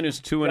Jets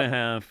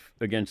 -2.5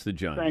 against the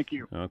Giants. Thank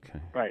you. Okay.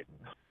 Right.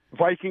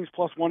 Vikings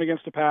 +1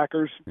 against the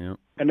Packers. Yep.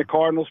 And the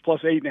Cardinals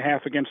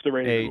 +8.5 against the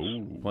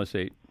Ravens. 8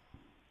 +8.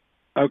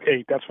 Okay,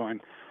 8. That's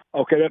fine.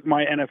 Okay, that's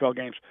my NFL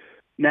games.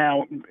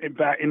 Now,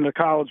 back in the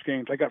college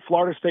games, I got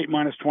Florida State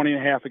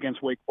 -20.5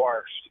 against Wake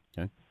Forest.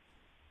 Okay.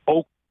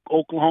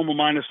 Oklahoma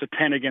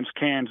 -10 against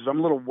Kansas. I'm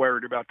a little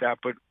worried about that,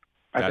 but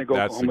I think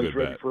Oklahoma's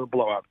ready for a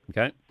blowout.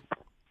 Okay.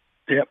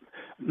 Yep.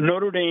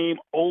 Notre Dame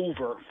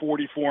over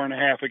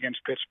 44.5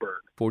 against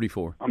Pittsburgh.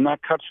 44. I'm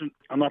not touching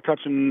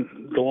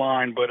the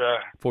line, but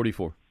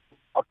 44.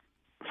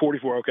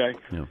 44. Okay.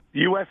 Yeah.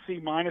 USC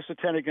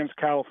 -10 against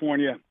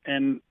California,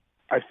 and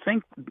I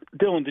think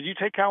Dylan, did you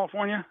take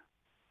California?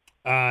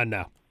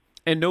 No.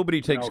 And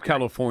nobody takes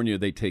California;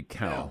 they take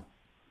Cal.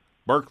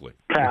 Berkeley.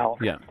 Cal.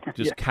 Yeah,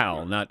 just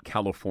Cal, not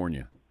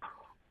California.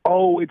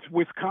 Oh, it's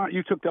Wisconsin.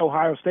 You took the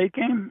Ohio State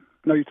game?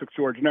 No, you took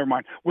Georgia. Never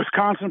mind.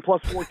 Wisconsin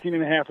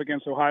 +14.5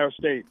 against Ohio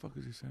State. What the fuck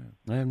is he saying?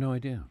 I have no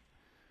idea.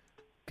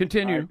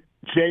 Continue.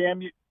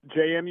 JMU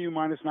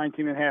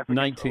 -19.5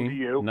 against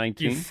ODU.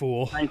 19. You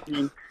fool.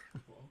 19.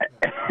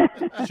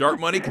 Sharp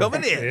money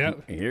coming in. Yeah.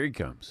 Here he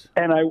comes.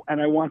 And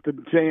I want the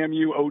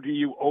JMU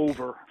ODU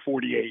over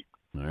 48.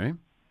 All right.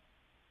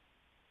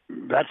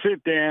 That's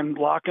it, Dan.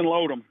 Lock and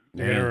load them.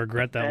 You're going to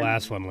regret that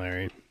last one,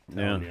 Larry.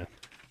 Yeah.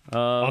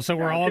 Also,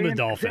 we're all on the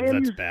Dolphins.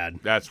 That's bad.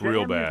 That's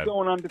real bad. JMU's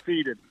going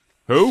undefeated.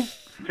 Who?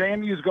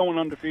 JMU's going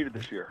undefeated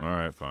this year. All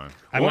right, fine.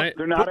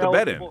 They're not put the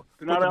bet in. eligible.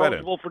 They're not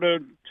eligible for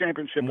the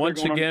championship.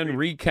 Once again,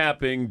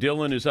 recapping,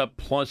 Dylan is up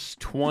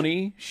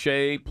 +20,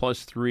 Shay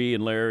 +3,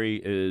 and Larry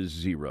is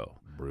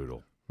 0.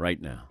 Brutal. Right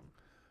now.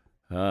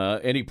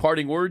 Any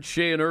parting words?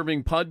 Shay and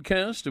Irving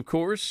podcast, of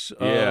course.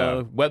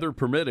 Yeah. Weather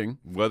permitting.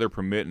 Weather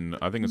permitting.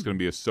 I think it's going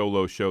to be a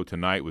solo show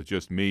tonight with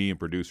just me and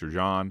producer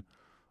John.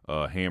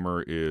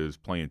 Hammer is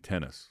playing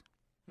tennis.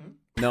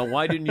 Now,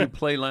 why didn't you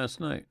play last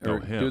night?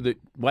 Or him.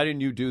 why didn't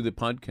you do the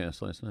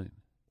podcast last night?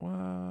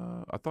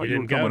 Well, I thought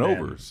you were coming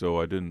over, so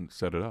I didn't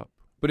set it up.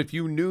 But if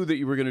you knew that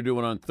you were going to do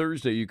it on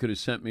Thursday, you could have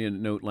sent me a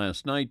note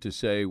last night to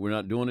say, we're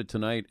not doing it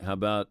tonight. How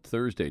about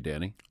Thursday,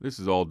 Danny? This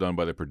is all done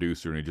by the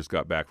producer, and he just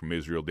got back from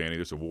Israel. Danny,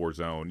 this is a war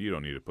zone. You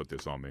don't need to put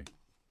this on me.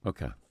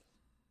 Okay.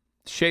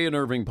 Shay and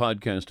Irving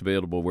podcast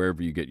available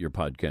wherever you get your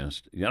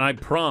podcast. And I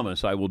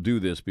promise I will do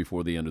this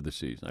before the end of the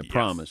season. I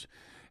promise.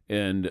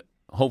 And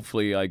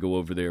hopefully I go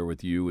over there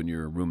with you and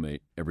your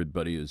roommate.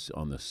 Everybody is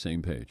on the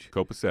same page.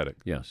 Copacetic.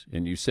 Yes.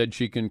 And you said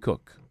she can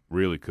cook.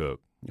 Really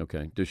cook.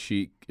 Okay. Is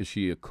she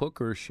a cook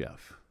or a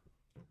chef?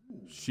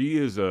 She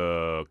is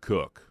a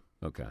cook.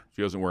 Okay.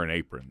 She doesn't wear an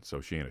apron,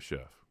 so she ain't a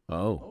chef.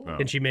 Oh.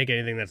 Can she make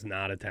anything that's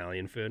not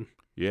Italian food?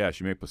 Yeah,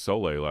 she made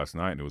pozole last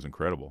night, and it was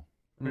incredible.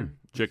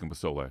 Chicken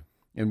pozole.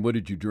 And what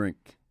did you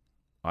drink?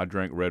 I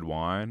drank red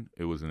wine.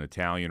 It was an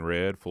Italian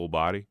red, full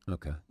body.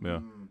 Okay.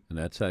 Yeah. And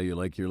that's how you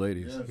like your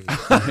ladies.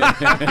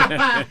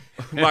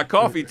 My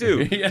coffee,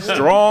 too. Yeah.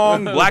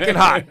 Strong, black and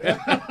hot.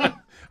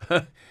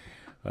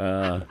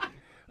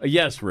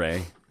 Yes,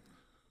 Ray.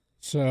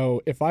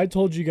 So if I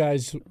told you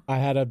guys I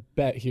had a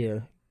bet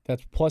here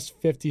that's plus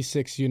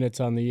 56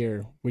 units on the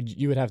year,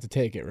 you would have to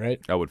take it,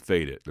 right? I would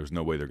fade it. There's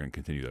no way they're going to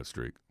continue that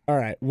streak. All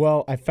right.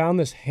 Well, I found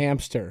this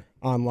hamster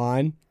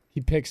online.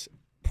 He picks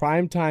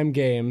primetime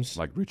games.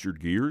 Like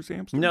Richard Gere's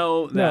hamster?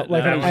 No, that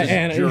like was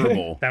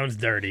gerbil. That was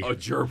dirty. A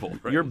gerbil.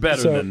 Right? You're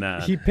better than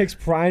that. He picks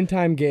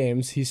primetime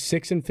games. He's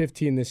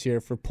 6-15 this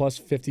year for plus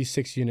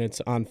 56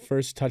 units on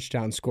first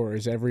touchdown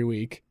scorers every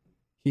week.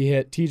 He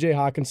hit T.J.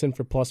 Hawkinson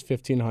for plus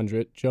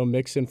 1,500, Joe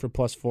Mixon for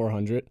plus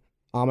 400,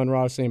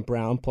 Amon-Ra St.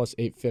 Brown plus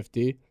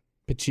 850,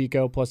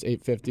 Pacheco plus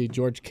 850,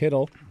 George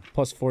Kittle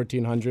plus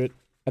 1,400,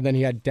 and then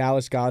he had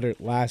Dallas Goedert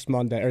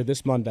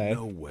this Monday.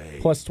 No way.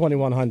 Plus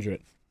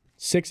 2,100.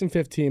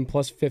 6-15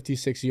 plus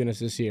 56 units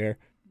this year.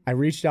 I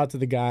reached out to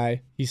the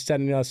guy. He's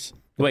sending us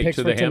the picks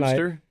to for the tonight.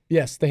 hamster?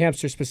 Yes, the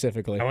hamster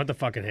specifically. I want the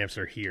fucking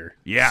hamster here.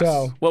 Yes.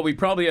 So, well, we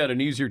probably had an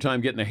easier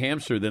time getting a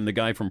hamster than the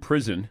guy from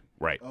prison.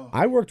 Right.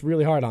 I worked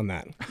really hard on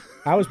that.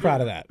 I was proud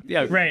of that.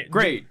 Yeah, right.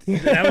 Great.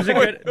 That was a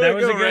good.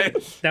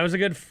 That was a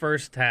good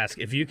first task.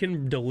 If you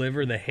can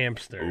deliver the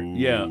hamster,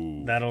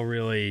 that'll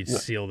really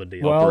seal the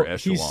deal. Well,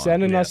 he's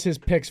sending us his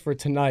picks for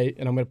tonight,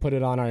 and I'm going to put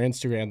it on our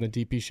Instagram, the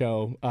DP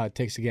Show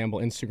Takes a Gamble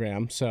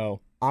Instagram.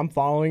 So I'm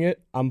following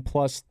it. I'm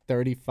plus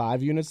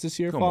 35 units this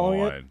year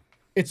following it.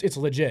 It's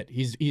legit.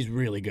 He's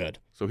really good.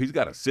 So he's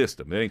got a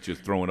system. It ain't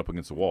just throwing up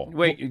against the wall.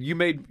 Wait, you've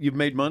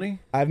made money?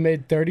 I've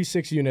made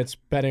 36 units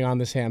betting on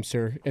this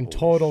hamster. In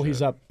total,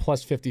 he's up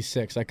plus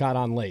 56. I got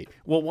on late.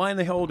 Well, why in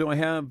the hell do I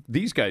have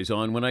these guys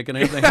on when I can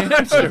have the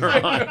hamster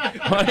on?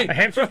 A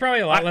hamster's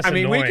probably a lot less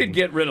annoying. We could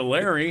get rid of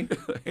Larry.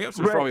 The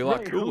hamster's probably a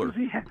lot cooler.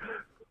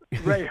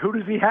 Ray, who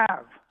does he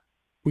have?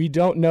 We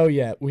don't know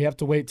yet. We have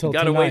to wait till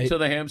tonight. Got to wait till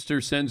the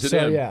hamster sends it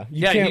in. Yeah,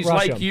 he's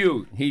like him.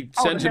 You. He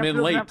sends him in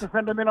late. You have to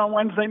send him in on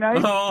Wednesday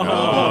night?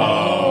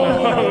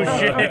 Oh,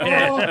 shit.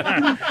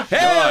 Hey!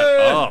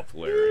 Shut up,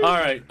 Larry. All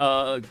right.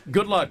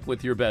 Good luck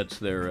with your bets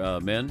there,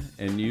 men,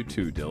 and you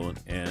too, Dylan.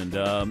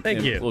 And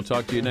Thank you. We'll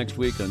talk to you next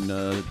week on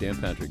Dan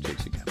Patrick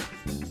Takes a Gamble.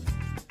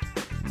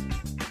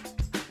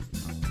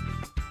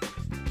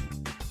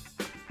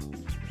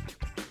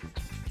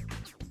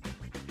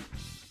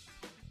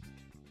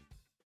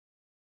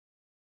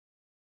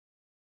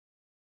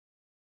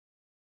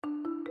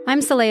 I'm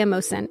Saleha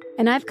Mohsen,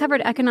 and I've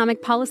covered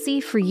economic policy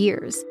for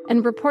years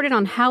and reported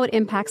on how it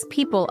impacts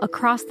people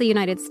across the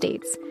United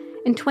States.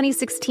 In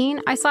 2016,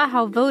 I saw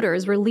how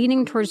voters were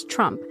leaning towards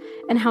Trump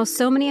and how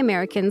so many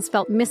Americans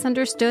felt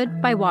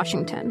misunderstood by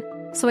Washington.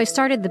 So I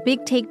started The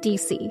Big Take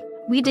DC.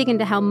 We dig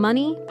into how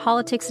money,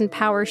 politics, and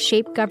power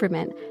shape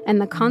government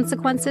and the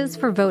consequences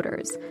for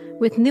voters.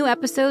 With new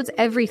episodes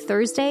every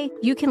Thursday,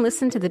 you can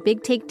listen to The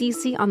Big Take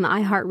DC on the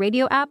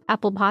iHeartRadio app,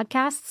 Apple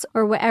Podcasts,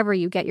 or wherever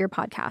you get your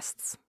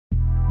podcasts.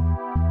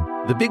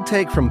 The Big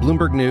Take from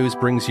Bloomberg News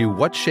brings you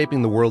what's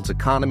shaping the world's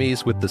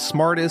economies with the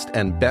smartest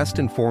and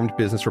best-informed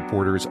business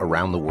reporters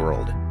around the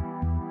world.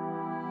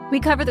 We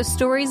cover the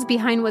stories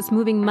behind what's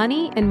moving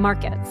money and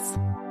markets.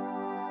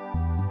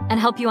 And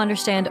help you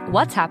understand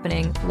what's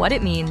happening, what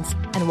it means,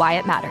 and why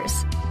it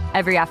matters.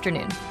 Every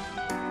afternoon.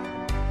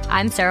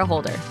 I'm Sarah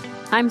Holder.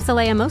 I'm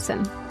Saleha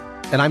Mohsen.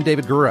 And I'm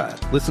David Gura.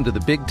 Listen to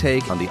The Big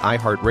Take on the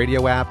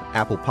iHeartRadio app,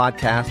 Apple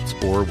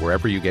Podcasts, or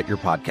wherever you get your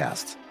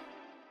podcasts.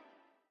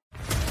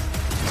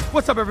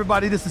 What's up,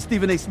 everybody? This is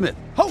Stephen A. Smith,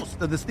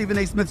 host of the Stephen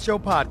A. Smith Show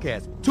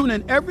podcast. Tune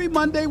in every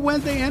Monday,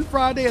 Wednesday, and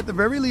Friday at the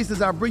very least as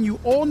I bring you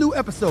all new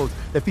episodes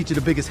that feature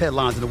the biggest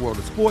headlines in the world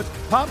of sports,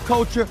 pop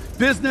culture,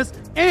 business,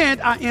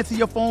 and I answer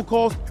your phone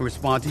calls and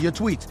respond to your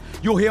tweets.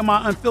 You'll hear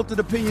my unfiltered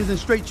opinions and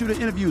straight-shooter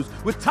interviews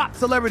with top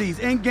celebrities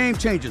and game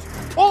changers.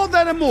 All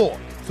that and more.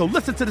 So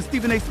listen to the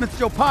Stephen A. Smith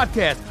Show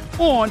podcast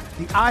on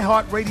the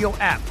iHeartRadio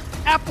app,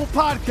 Apple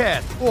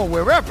Podcasts, or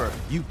wherever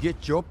you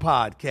get your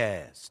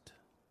podcast.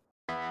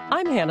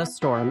 I'm Hannah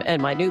Storm,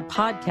 and my new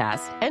podcast,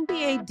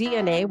 NBA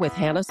DNA with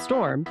Hannah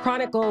Storm,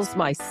 chronicles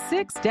my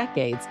 6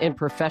 decades in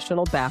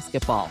professional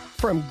basketball.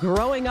 From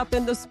growing up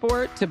in the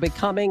sport to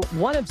becoming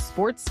one of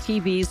sports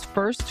TV's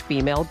first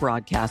female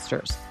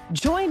broadcasters.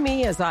 Join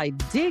me as I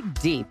dig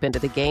deep into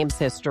the game's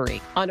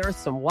history, unearth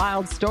some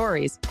wild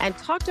stories, and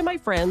talk to my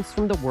friends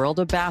from the world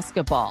of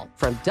basketball,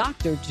 from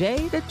Dr.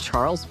 J to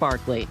Charles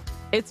Barkley.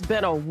 It's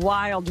been a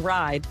wild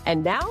ride,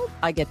 and now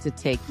I get to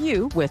take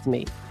you with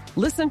me.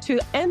 Listen to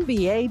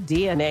NBA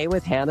DNA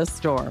with Hannah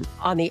Storm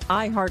on the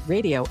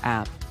iHeartRadio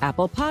app,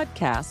 Apple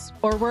Podcasts,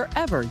 or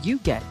wherever you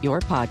get your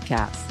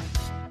podcasts.